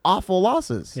both awful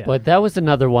losses. Yeah. But that was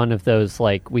another one of those,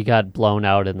 like, we got blown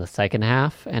out in the second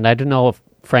half. And I don't know if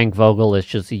Frank Vogel is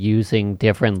just using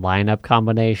different lineup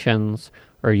combinations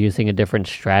or using a different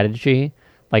strategy.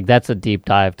 Like, that's a deep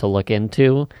dive to look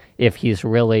into if he's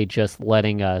really just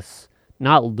letting us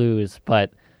not lose,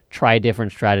 but try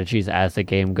different strategies as the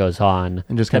game goes on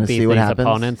and just kind of see what happens.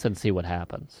 Opponents and see what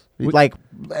happens. Like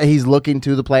he's looking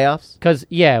to the playoffs? Because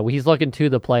he's looking to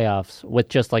the playoffs with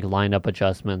just like lineup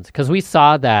adjustments. Because we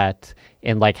saw that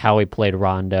in like how he played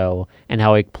Rondo and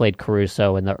how he played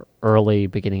Caruso in the early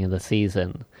beginning of the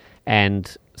season.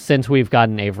 And since we've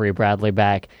gotten Avery Bradley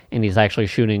back and he's actually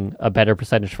shooting a better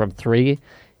percentage from three,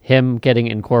 him getting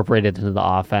incorporated into the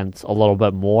offense a little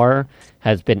bit more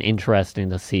has been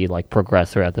interesting to see like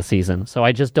progress throughout the season. So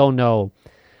I just don't know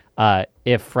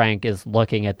if Frank is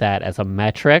looking at that as a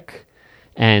metric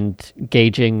and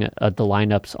gauging the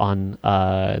lineups on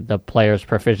the player's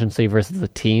proficiency versus the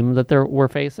team that we're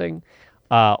facing,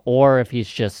 or if he's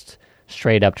just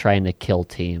straight up trying to kill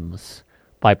teams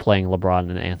by playing LeBron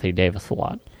and Anthony Davis a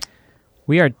lot.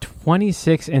 We are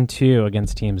 26-2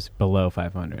 against teams below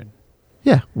 500.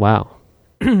 Yeah. Wow.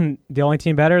 The only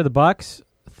team better, the Bucks,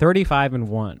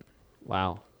 35-1.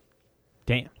 Wow.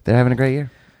 Damn. They're having a great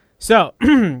year. So,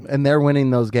 and they're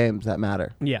winning those games that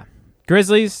matter. Yeah.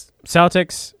 Grizzlies,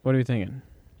 Celtics, what are we thinking?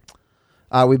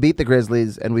 We beat the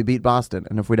Grizzlies and we beat Boston.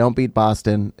 And if we don't beat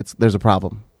Boston, there's a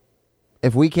problem.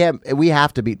 If we can't, we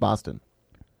have to beat Boston.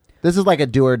 This is like a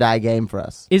do or die game for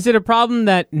us. Is it a problem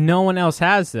that no one else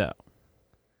has, though?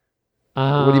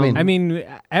 What do you mean? I mean,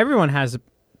 everyone has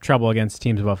trouble against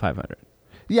teams above 500.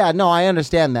 Yeah, no, I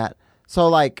understand that. So,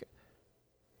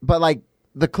 but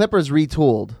the Clippers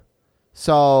retooled.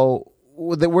 So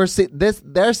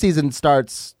their season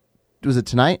starts. Was it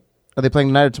tonight? Are they playing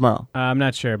tonight or tomorrow? I'm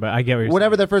not sure, but I get what you're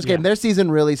Whatever saying. their first game, their season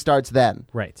really starts then.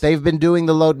 Right. They've been doing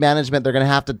the load management. They're going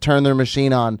to have to turn their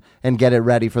machine on and get it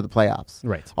ready for the playoffs.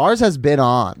 Right. Ours has been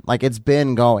on. It's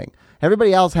been going.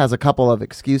 Everybody else has a couple of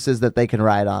excuses that they can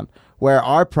ride on. Where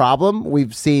our problem,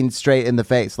 we've seen straight in the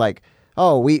face.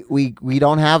 We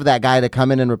don't have that guy to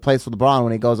come in and replace LeBron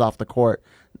when he goes off the court.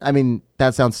 I mean,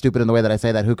 that sounds stupid in the way that I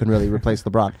say that. Who can really replace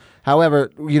LeBron? However,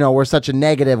 we're such a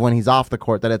negative when he's off the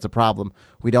court that it's a problem.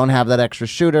 We don't have that extra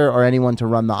shooter or anyone to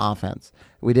run the offense.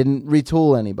 We didn't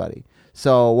retool anybody.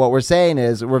 So what we're saying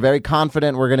is we're very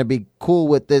confident we're going to be cool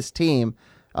with this team,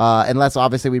 unless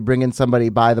obviously we bring in somebody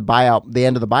by the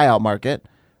end of the buyout market.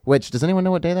 Which, does anyone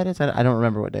know what day that is? I don't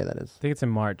remember what day that is. I think it's in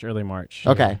March, early March.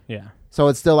 Okay. Yeah. So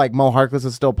it's still like Mo Harkless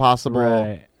is still possible.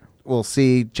 Right. We'll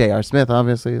see. J.R. Smith,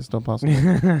 obviously, is still possible.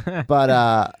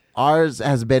 But ours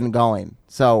has been going.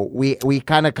 So we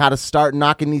kind of got to start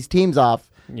knocking these teams off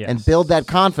and build that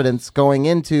confidence going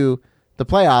into the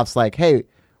playoffs. Like, hey,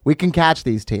 we can catch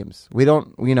these teams. We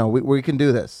don't, we can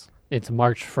do this. It's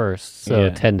March 1st, so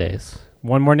 10 days.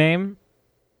 One more name,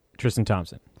 Tristan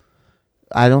Thompson.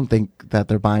 I don't think that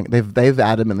they're buying. They've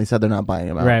adamantly said they're not buying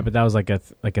him out. Right, but that was like a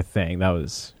thing. That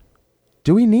was.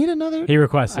 Do we need another? He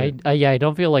requested. I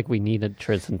don't feel like we need a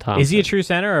Tristan Thompson. Is he a true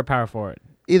center or a power forward?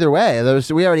 Either way,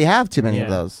 we already have too many of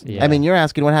those. Yeah. I mean, you're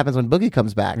asking what happens when Boogie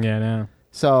comes back. Yeah, no.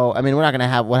 So, I mean, we're not going to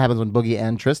have what happens when Boogie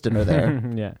and Tristan are there.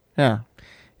 Yeah. Yeah.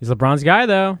 He's LeBron's guy,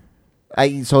 though.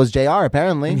 So is JR,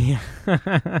 apparently.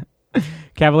 Yeah.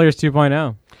 Cavaliers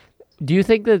 2.0. Do you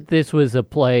think that this was a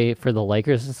play for the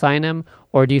Lakers to sign him,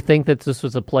 or do you think that this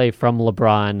was a play from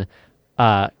LeBron,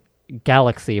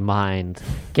 Galaxy mind,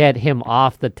 get him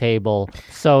off the table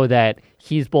so that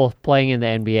he's both playing in the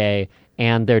NBA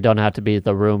and there don't have to be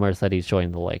the rumors that he's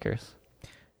joining the Lakers?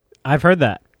 I've heard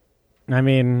that. I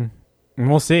mean,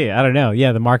 we'll see. I don't know.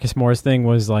 Yeah, the Marcus Morris thing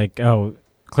was like, oh,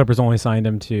 Clippers only signed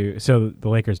him so the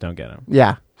Lakers don't get him.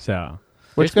 Yeah. So.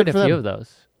 There's been a few of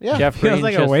those. Yeah. Jeff Feels Green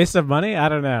like a waste of money? I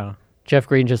don't know. Jeff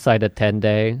Green just signed a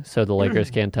 10-day, so the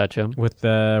Lakers can't touch him. With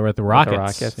the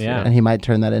Rockets. Yeah. And he might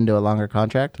turn that into a longer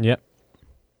contract. Yep.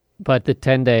 But the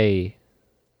 10-day...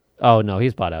 Oh, no,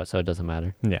 he's bought out, so it doesn't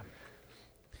matter. Yeah.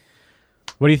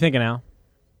 What are you thinking, Al?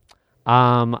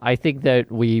 I think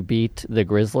that we beat the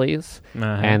Grizzlies,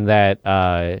 and that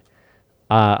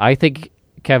I think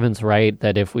Kevin's right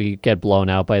that if we get blown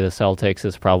out by the Celtics,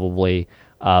 is probably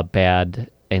a bad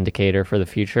indicator for the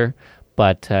future.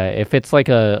 But if it's like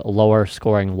a lower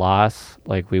scoring loss,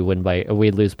 like we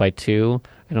lose by 2,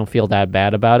 I don't feel that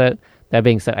bad about it. That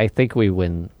being said, I think we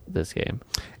win this game.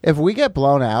 If we get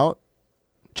blown out,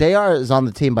 JR is on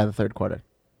the team by the third quarter.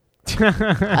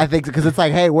 I think because it's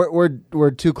like, hey,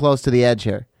 we're too close to the edge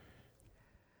here.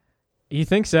 You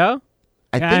think so?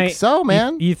 I think so,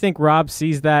 man. You think Rob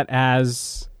sees that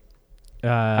as?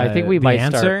 I think we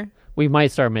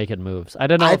might start making moves. I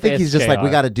don't know. I think he's just like, we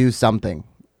got to do something.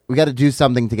 We got to do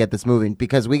something to get this moving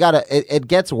because we got to. It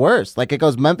gets worse. Like it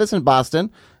goes Memphis and Boston,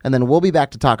 and then we'll be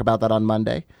back to talk about that on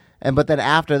Monday. But then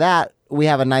after that, we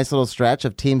have a nice little stretch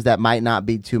of teams that might not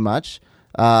be too much.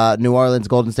 New Orleans,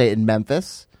 Golden State, and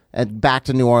Memphis, and back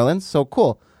to New Orleans. So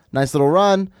cool, nice little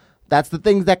run. That's the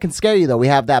things that can scare you, though. We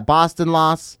have that Boston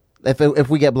loss. If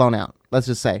we get blown out, let's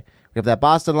just say we have that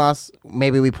Boston loss.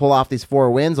 Maybe we pull off these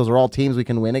 4 wins. Those are all teams we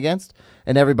can win against,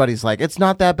 and everybody's like, it's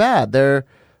not that bad. They're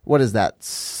what is that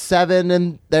 7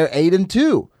 and they're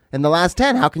 8-2 in the last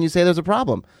 10. How can you say there's a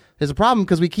problem? There's a problem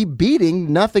because we keep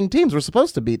beating nothing teams. We're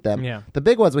supposed to beat them. Yeah. The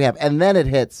big ones we have. And then it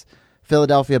hits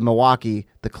Philadelphia, Milwaukee,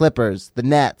 the Clippers, the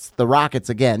Nets, the Rockets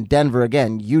again, Denver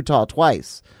again, Utah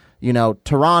twice.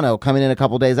 Toronto coming in a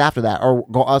couple days after that, or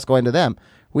us going to them.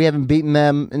 We haven't beaten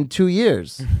them in 2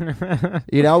 years.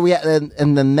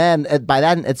 And then by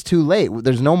that, it's too late.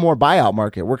 There's no more buyout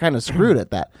market. We're kind of screwed at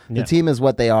that. The team is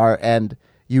what they are, and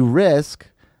you risk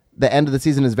the end of the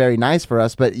season is very nice for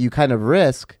us, but you kind of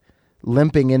risk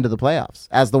limping into the playoffs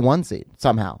as the 1 seed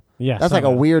somehow. Yeah, that's like a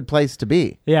weird place to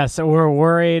be. Yeah, so we're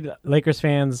worried. Lakers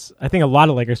fans, I think a lot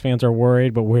of Lakers fans are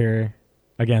worried, but we're,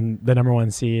 again, the number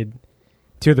 1 seed,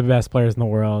 2 of the best players in the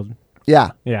world.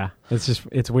 Yeah. Yeah,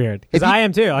 it's weird. Because I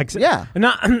am too. Like, yeah.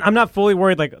 I'm not fully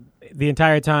worried like the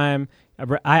entire time.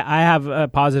 I have a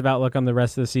positive outlook on the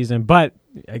rest of the season, but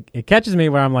it catches me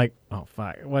where I'm like, oh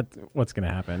fuck, what's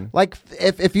gonna happen? Like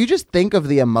if you just think of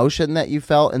the emotion that you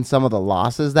felt in some of the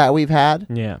losses that we've had,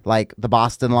 like the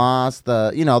Boston loss,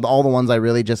 all the ones I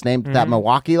really just named, that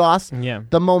Milwaukee loss,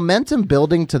 the momentum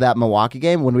building to that Milwaukee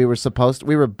game when we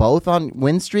were both on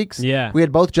win streaks. Yeah, we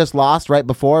had both just lost right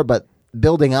before, but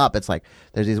building up, it's like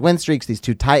there's these win streaks. These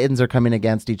 2 Titans are coming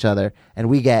against each other, and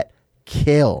we get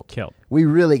killed. We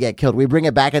really get killed. We bring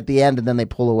it back at the end, and then they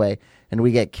pull away, and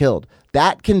we get killed.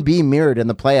 That can be mirrored in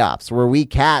the playoffs, where we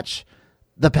catch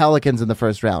the Pelicans in the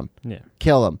first round,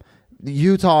 kill them.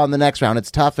 Utah in the next round,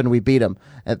 it's tough, and we beat them.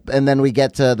 And then we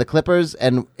get to the Clippers,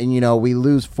 and we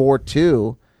lose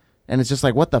 4-2, and it's just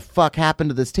like, what the fuck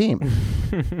happened to this team?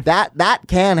 that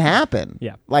can happen.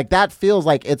 Yeah, like that feels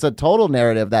like it's a total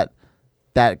narrative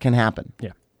that can happen.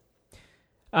 Yeah.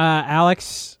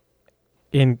 Alex,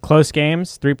 in close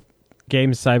games, 3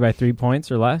 games side by 3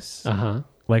 points or less.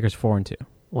 Lakers 4-2.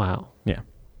 Wow. Yeah.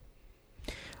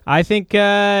 I think. Should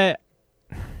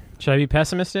I be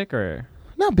pessimistic or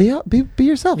no? Be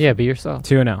yourself. Yeah, be yourself.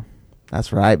 2-0.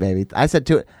 That's right, baby. I said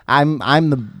 2. I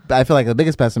feel like the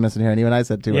biggest pessimist in here, and even I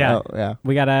said 2-0. Yeah.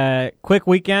 We got a quick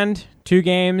weekend. 2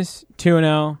 games.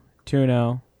 2-0.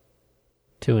 2-0.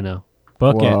 2-0.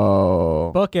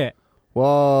 Book it.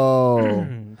 Whoa.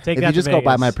 Take if that you just to go Vegas.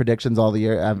 by my predictions all the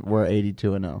year, we're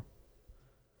 82-0.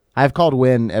 I've called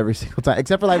win every single time,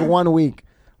 except for like 1 week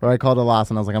where I called a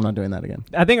loss, and I was like, I'm not doing that again.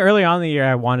 I think early on in the year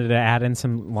I wanted to add in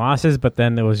some losses, but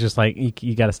then it was just like,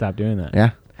 you got to stop doing that.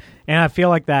 Yeah. And I feel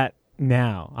like that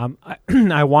now.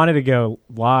 I wanted to go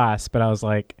loss, but I was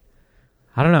like,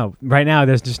 I don't know. Right now,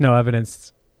 there's just no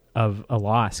evidence of a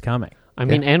loss coming. I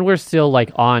mean, and we're still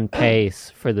like on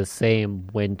pace for the same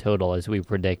win total as we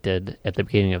predicted at the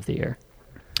beginning of the year.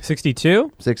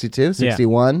 62? 62,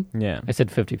 61. Yeah. I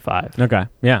said 55. Okay.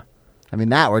 Yeah. I mean,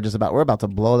 we're about to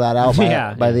blow that out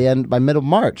by middle of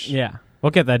March. Yeah.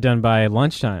 We'll get that done by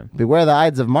lunchtime. Beware the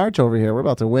Ides of March over here. We're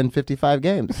about to win 55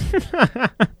 games.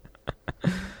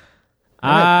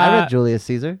 I read Julius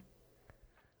Caesar.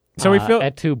 So we feel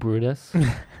et tu, Brutus.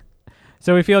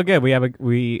 So we feel good. We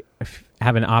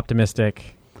have an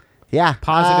optimistic,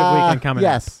 positive weekend coming.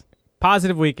 Yes,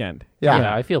 positive weekend.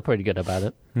 Yeah, I feel pretty good about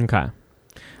it. Okay.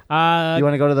 You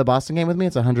want to go to the Boston game with me?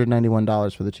 It's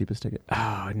 $191 for the cheapest ticket.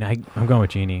 Oh, no, I'm going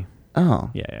with Genie.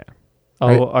 Oh, yeah.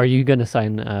 Oh, are you going to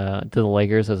sign to the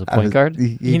Lakers as a point guard?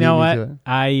 You know what?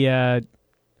 I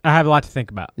have a lot to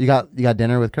think about. You got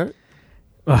dinner with Kurt?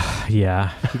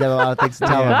 Yeah. You got a lot of things to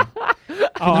tell him.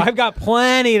 I've got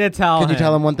plenty to tell him. Could you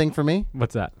tell him one thing for me?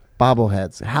 What's that?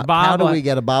 Bobbleheads. How do we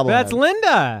get a bobblehead? That's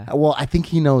Linda. Well, I think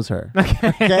he knows her. Okay,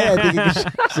 I think he can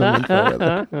share some info with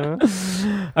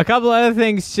her. A couple other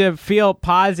things to feel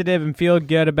positive and feel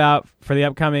good about for the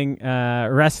upcoming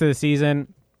rest of the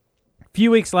season. Few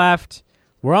weeks left.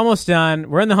 We're almost done.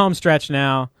 We're in the home stretch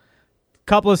now.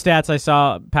 Couple of stats I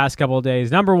saw past couple of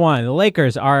days. Number one, the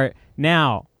Lakers are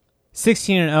now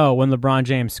 16-0 when LeBron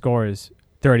James scores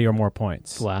 30 or more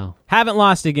points. Wow. Haven't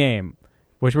lost a game,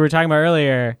 which we were talking about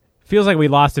earlier. Feels like we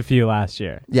lost a few last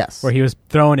year. Yes. Where he was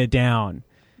throwing it down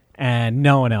and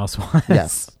no one else was.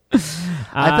 Yes.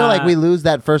 I feel like we lose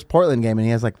that first Portland game and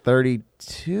he has like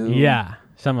 32. Yeah,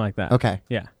 something like that. Okay.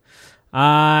 Yeah.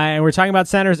 And we're talking about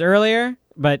centers earlier,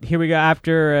 but here we go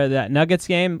after that Nuggets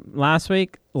game last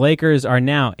week. Lakers are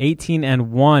now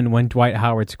 18-1 when Dwight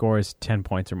Howard scores 10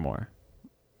 points or more.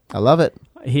 I love it.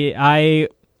 I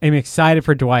am excited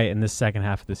for Dwight in the second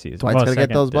half of the season. Dwight's going to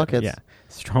get those buckets. Yeah.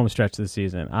 It's home stretch of the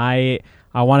season. I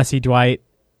want to see Dwight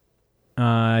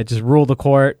just rule the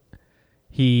court.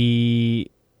 He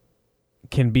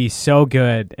can be so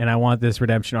good, and I want this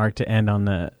redemption arc to end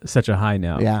on such a high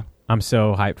note. Yeah. I'm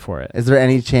so hyped for it. Is there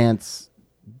any chance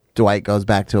Dwight goes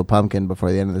back to a pumpkin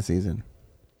before the end of the season?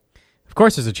 Of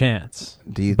course there's a chance.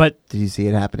 Do you see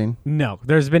it happening? No.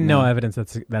 There's been no evidence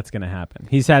that's going to happen.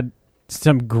 He's had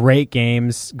some great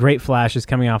games, great flashes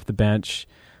coming off the bench.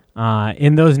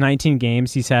 In those 19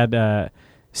 games, he's had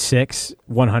 6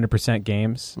 100%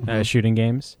 games, shooting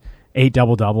games, 8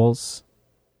 double-doubles.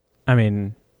 I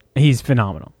mean, he's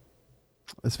phenomenal.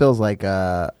 This feels like...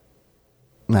 never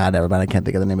mind. I can't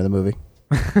think of the name of the movie.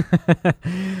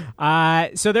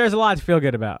 So there's a lot to feel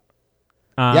good about.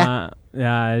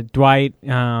 Dwight,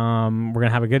 we're going to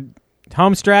have a good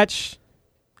home stretch.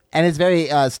 And it's very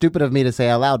stupid of me to say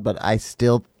out loud, but I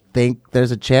still think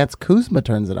there's a chance Kuzma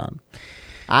turns it on.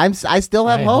 I still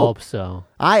have hope. I hope so.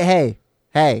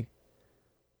 Hey.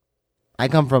 I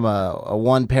come from a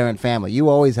one-parent family. You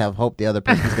always have hope the other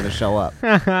person's going to show up.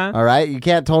 All right? You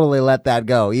can't totally let that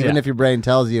go, even if your brain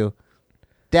tells you,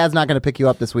 Dad's not going to pick you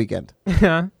up this weekend.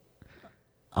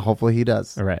 Hopefully he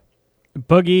does. All right.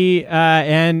 Boogie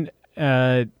and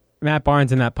Matt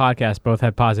Barnes in that podcast both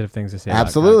had positive things to say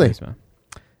Absolutely. about Kuzma.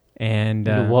 And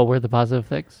what were the positive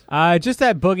things? Just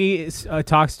that Boogie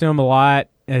talks to him a lot.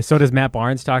 So does Matt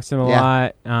Barnes talks to him a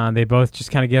lot. They both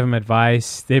just kind of give him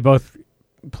advice. They both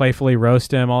playfully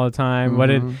roast him all the time. What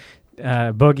did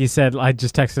Boogie said? I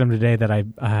just texted him today that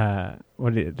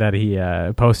he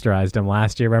posterized him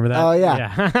last year. Remember that? Oh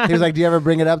yeah. He was like, "Do you ever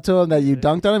bring it up to him that you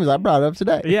dunked on him?" He's like, "I brought it up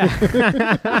today."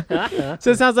 Yeah.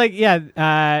 So it sounds like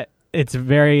it's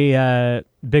very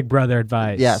big brother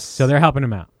advice. Yes. So they're helping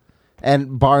him out.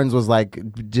 And Barnes was like,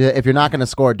 if you're not going to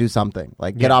score, do something.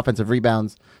 Like, get offensive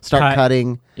rebounds, start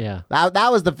cutting. Yeah.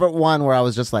 That was the one where I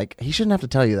was just like, he shouldn't have to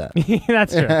tell you that.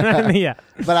 That's true. Yeah.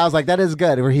 But I was like, that is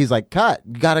good. Where he's like, cut.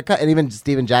 You got to cut. And even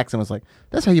Steven Jackson was like,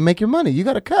 that's how you make your money. You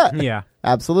got to cut. Yeah.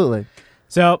 Absolutely.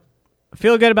 So,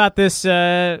 feel good about this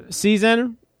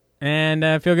season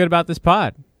and feel good about this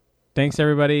pod. Thanks,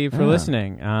 everybody, for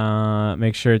listening.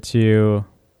 Make sure to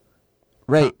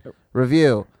rate,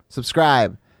 review,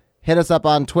 subscribe. Hit us up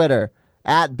on Twitter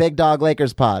at Big Dog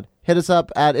Lakers Pod. Hit us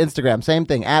up at Instagram. Same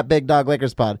thing, at Big Dog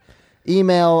Lakers Pod.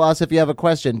 Email us if you have a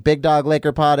question.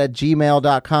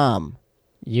 BigDogLakerPod@gmail.com.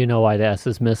 You know why the S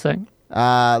is missing?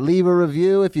 Leave a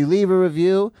review. If you leave a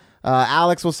review,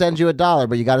 Alex will send you $1,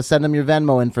 but you got to send him your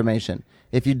Venmo information.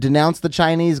 If you denounce the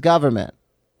Chinese government,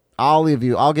 I'll give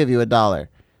you $1.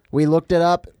 We looked it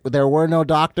up. There were no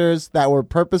doctors that were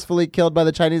purposefully killed by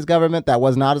the Chinese government. That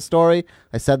was not a story.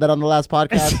 I said that on the last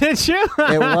podcast. Did you?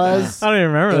 It was. I don't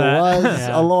even remember that. It was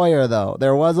a lawyer, though.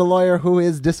 There was a lawyer who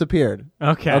is disappeared.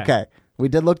 Okay. We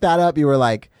did look that up. You were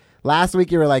like, last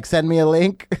week you were like, send me a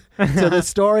link to this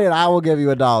story and I will give you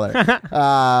 $1.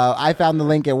 I found the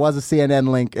link. It was a CNN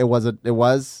link. It was a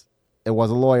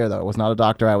lawyer, though. It was not a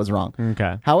doctor. I was wrong.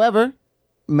 Okay. However,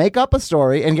 make up a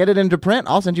story and get it into print.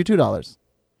 I'll send you $2.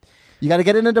 You got to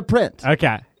get it into print.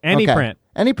 Okay. Any print.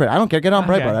 Any print. I don't care. Get it on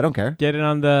Breitbart. I don't care. Get it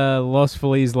on the Los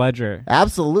Feliz Ledger.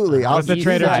 Absolutely. What's the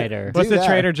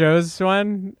Trader Joe's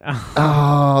one?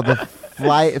 Oh, the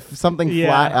fly. Something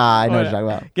fly. I know what you're talking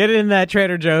about. Get it in that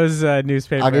Trader Joe's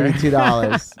newspaper. I'll give you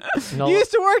 $2. You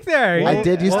used to work there. I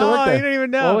did used to work there. You don't even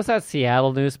know. What was that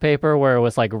Seattle newspaper where it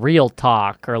was like Real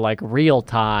Talk or like Real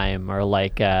Time or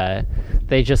like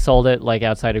they just sold it like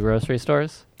outside of grocery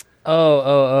stores?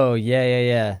 Oh,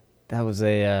 yeah. That was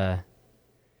a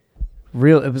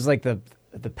real. It was like the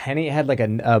the penny had like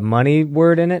a money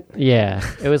word in it. Yeah,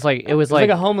 it was like like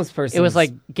a homeless person. It was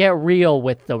like get real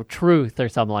with the truth or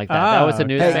something like that. That was a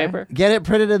newspaper. Hey, get it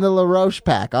printed in the LaRoche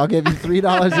pack. I'll give you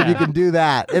 $3 if you can do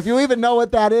that. If you even know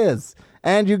what that is,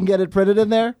 and you can get it printed in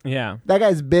there. Yeah, that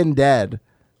guy's been dead.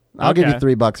 I'll give you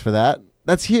 $3 for that.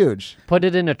 That's huge. Put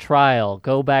it in a trial.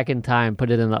 Go back in time.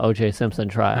 Put it in the O.J. Simpson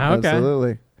trial. Okay.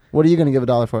 Absolutely. What are you going to give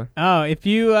 $1 for? Oh, if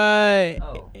you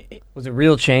was it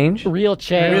real change? Real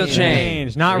change. Real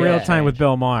change. Not real time with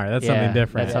Bill Maher. That's something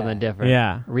different. That's something different.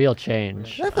 Yeah. Real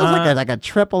change. That feels like a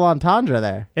triple entendre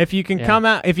there. If you can come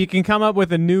up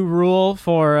with a new rule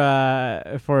for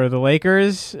the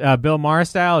Lakers, Bill Maher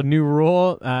style new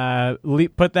rule,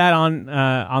 put that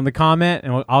on the comment,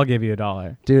 and I'll give you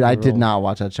 $1. Dude, I did not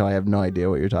watch that show. I have no idea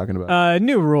what you're talking about.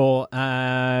 New rule.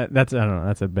 That's I don't know.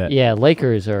 That's a bit. Yeah,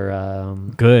 Lakers are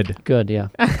good. Good, yeah.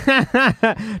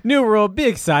 New rule. Be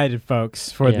excited,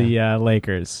 folks, for the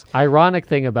Lakers. Ironic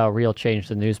thing about Real Change,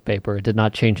 the newspaper, it did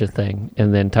not change a thing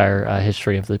in the entire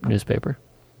history of the newspaper.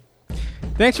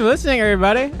 Thanks for listening,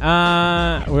 everybody.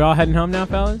 We all heading home now,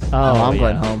 fellas? I'm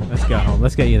going home. Let's go home.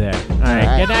 Let's get you there. All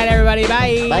right. Good night, everybody.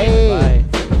 Bye. Bye.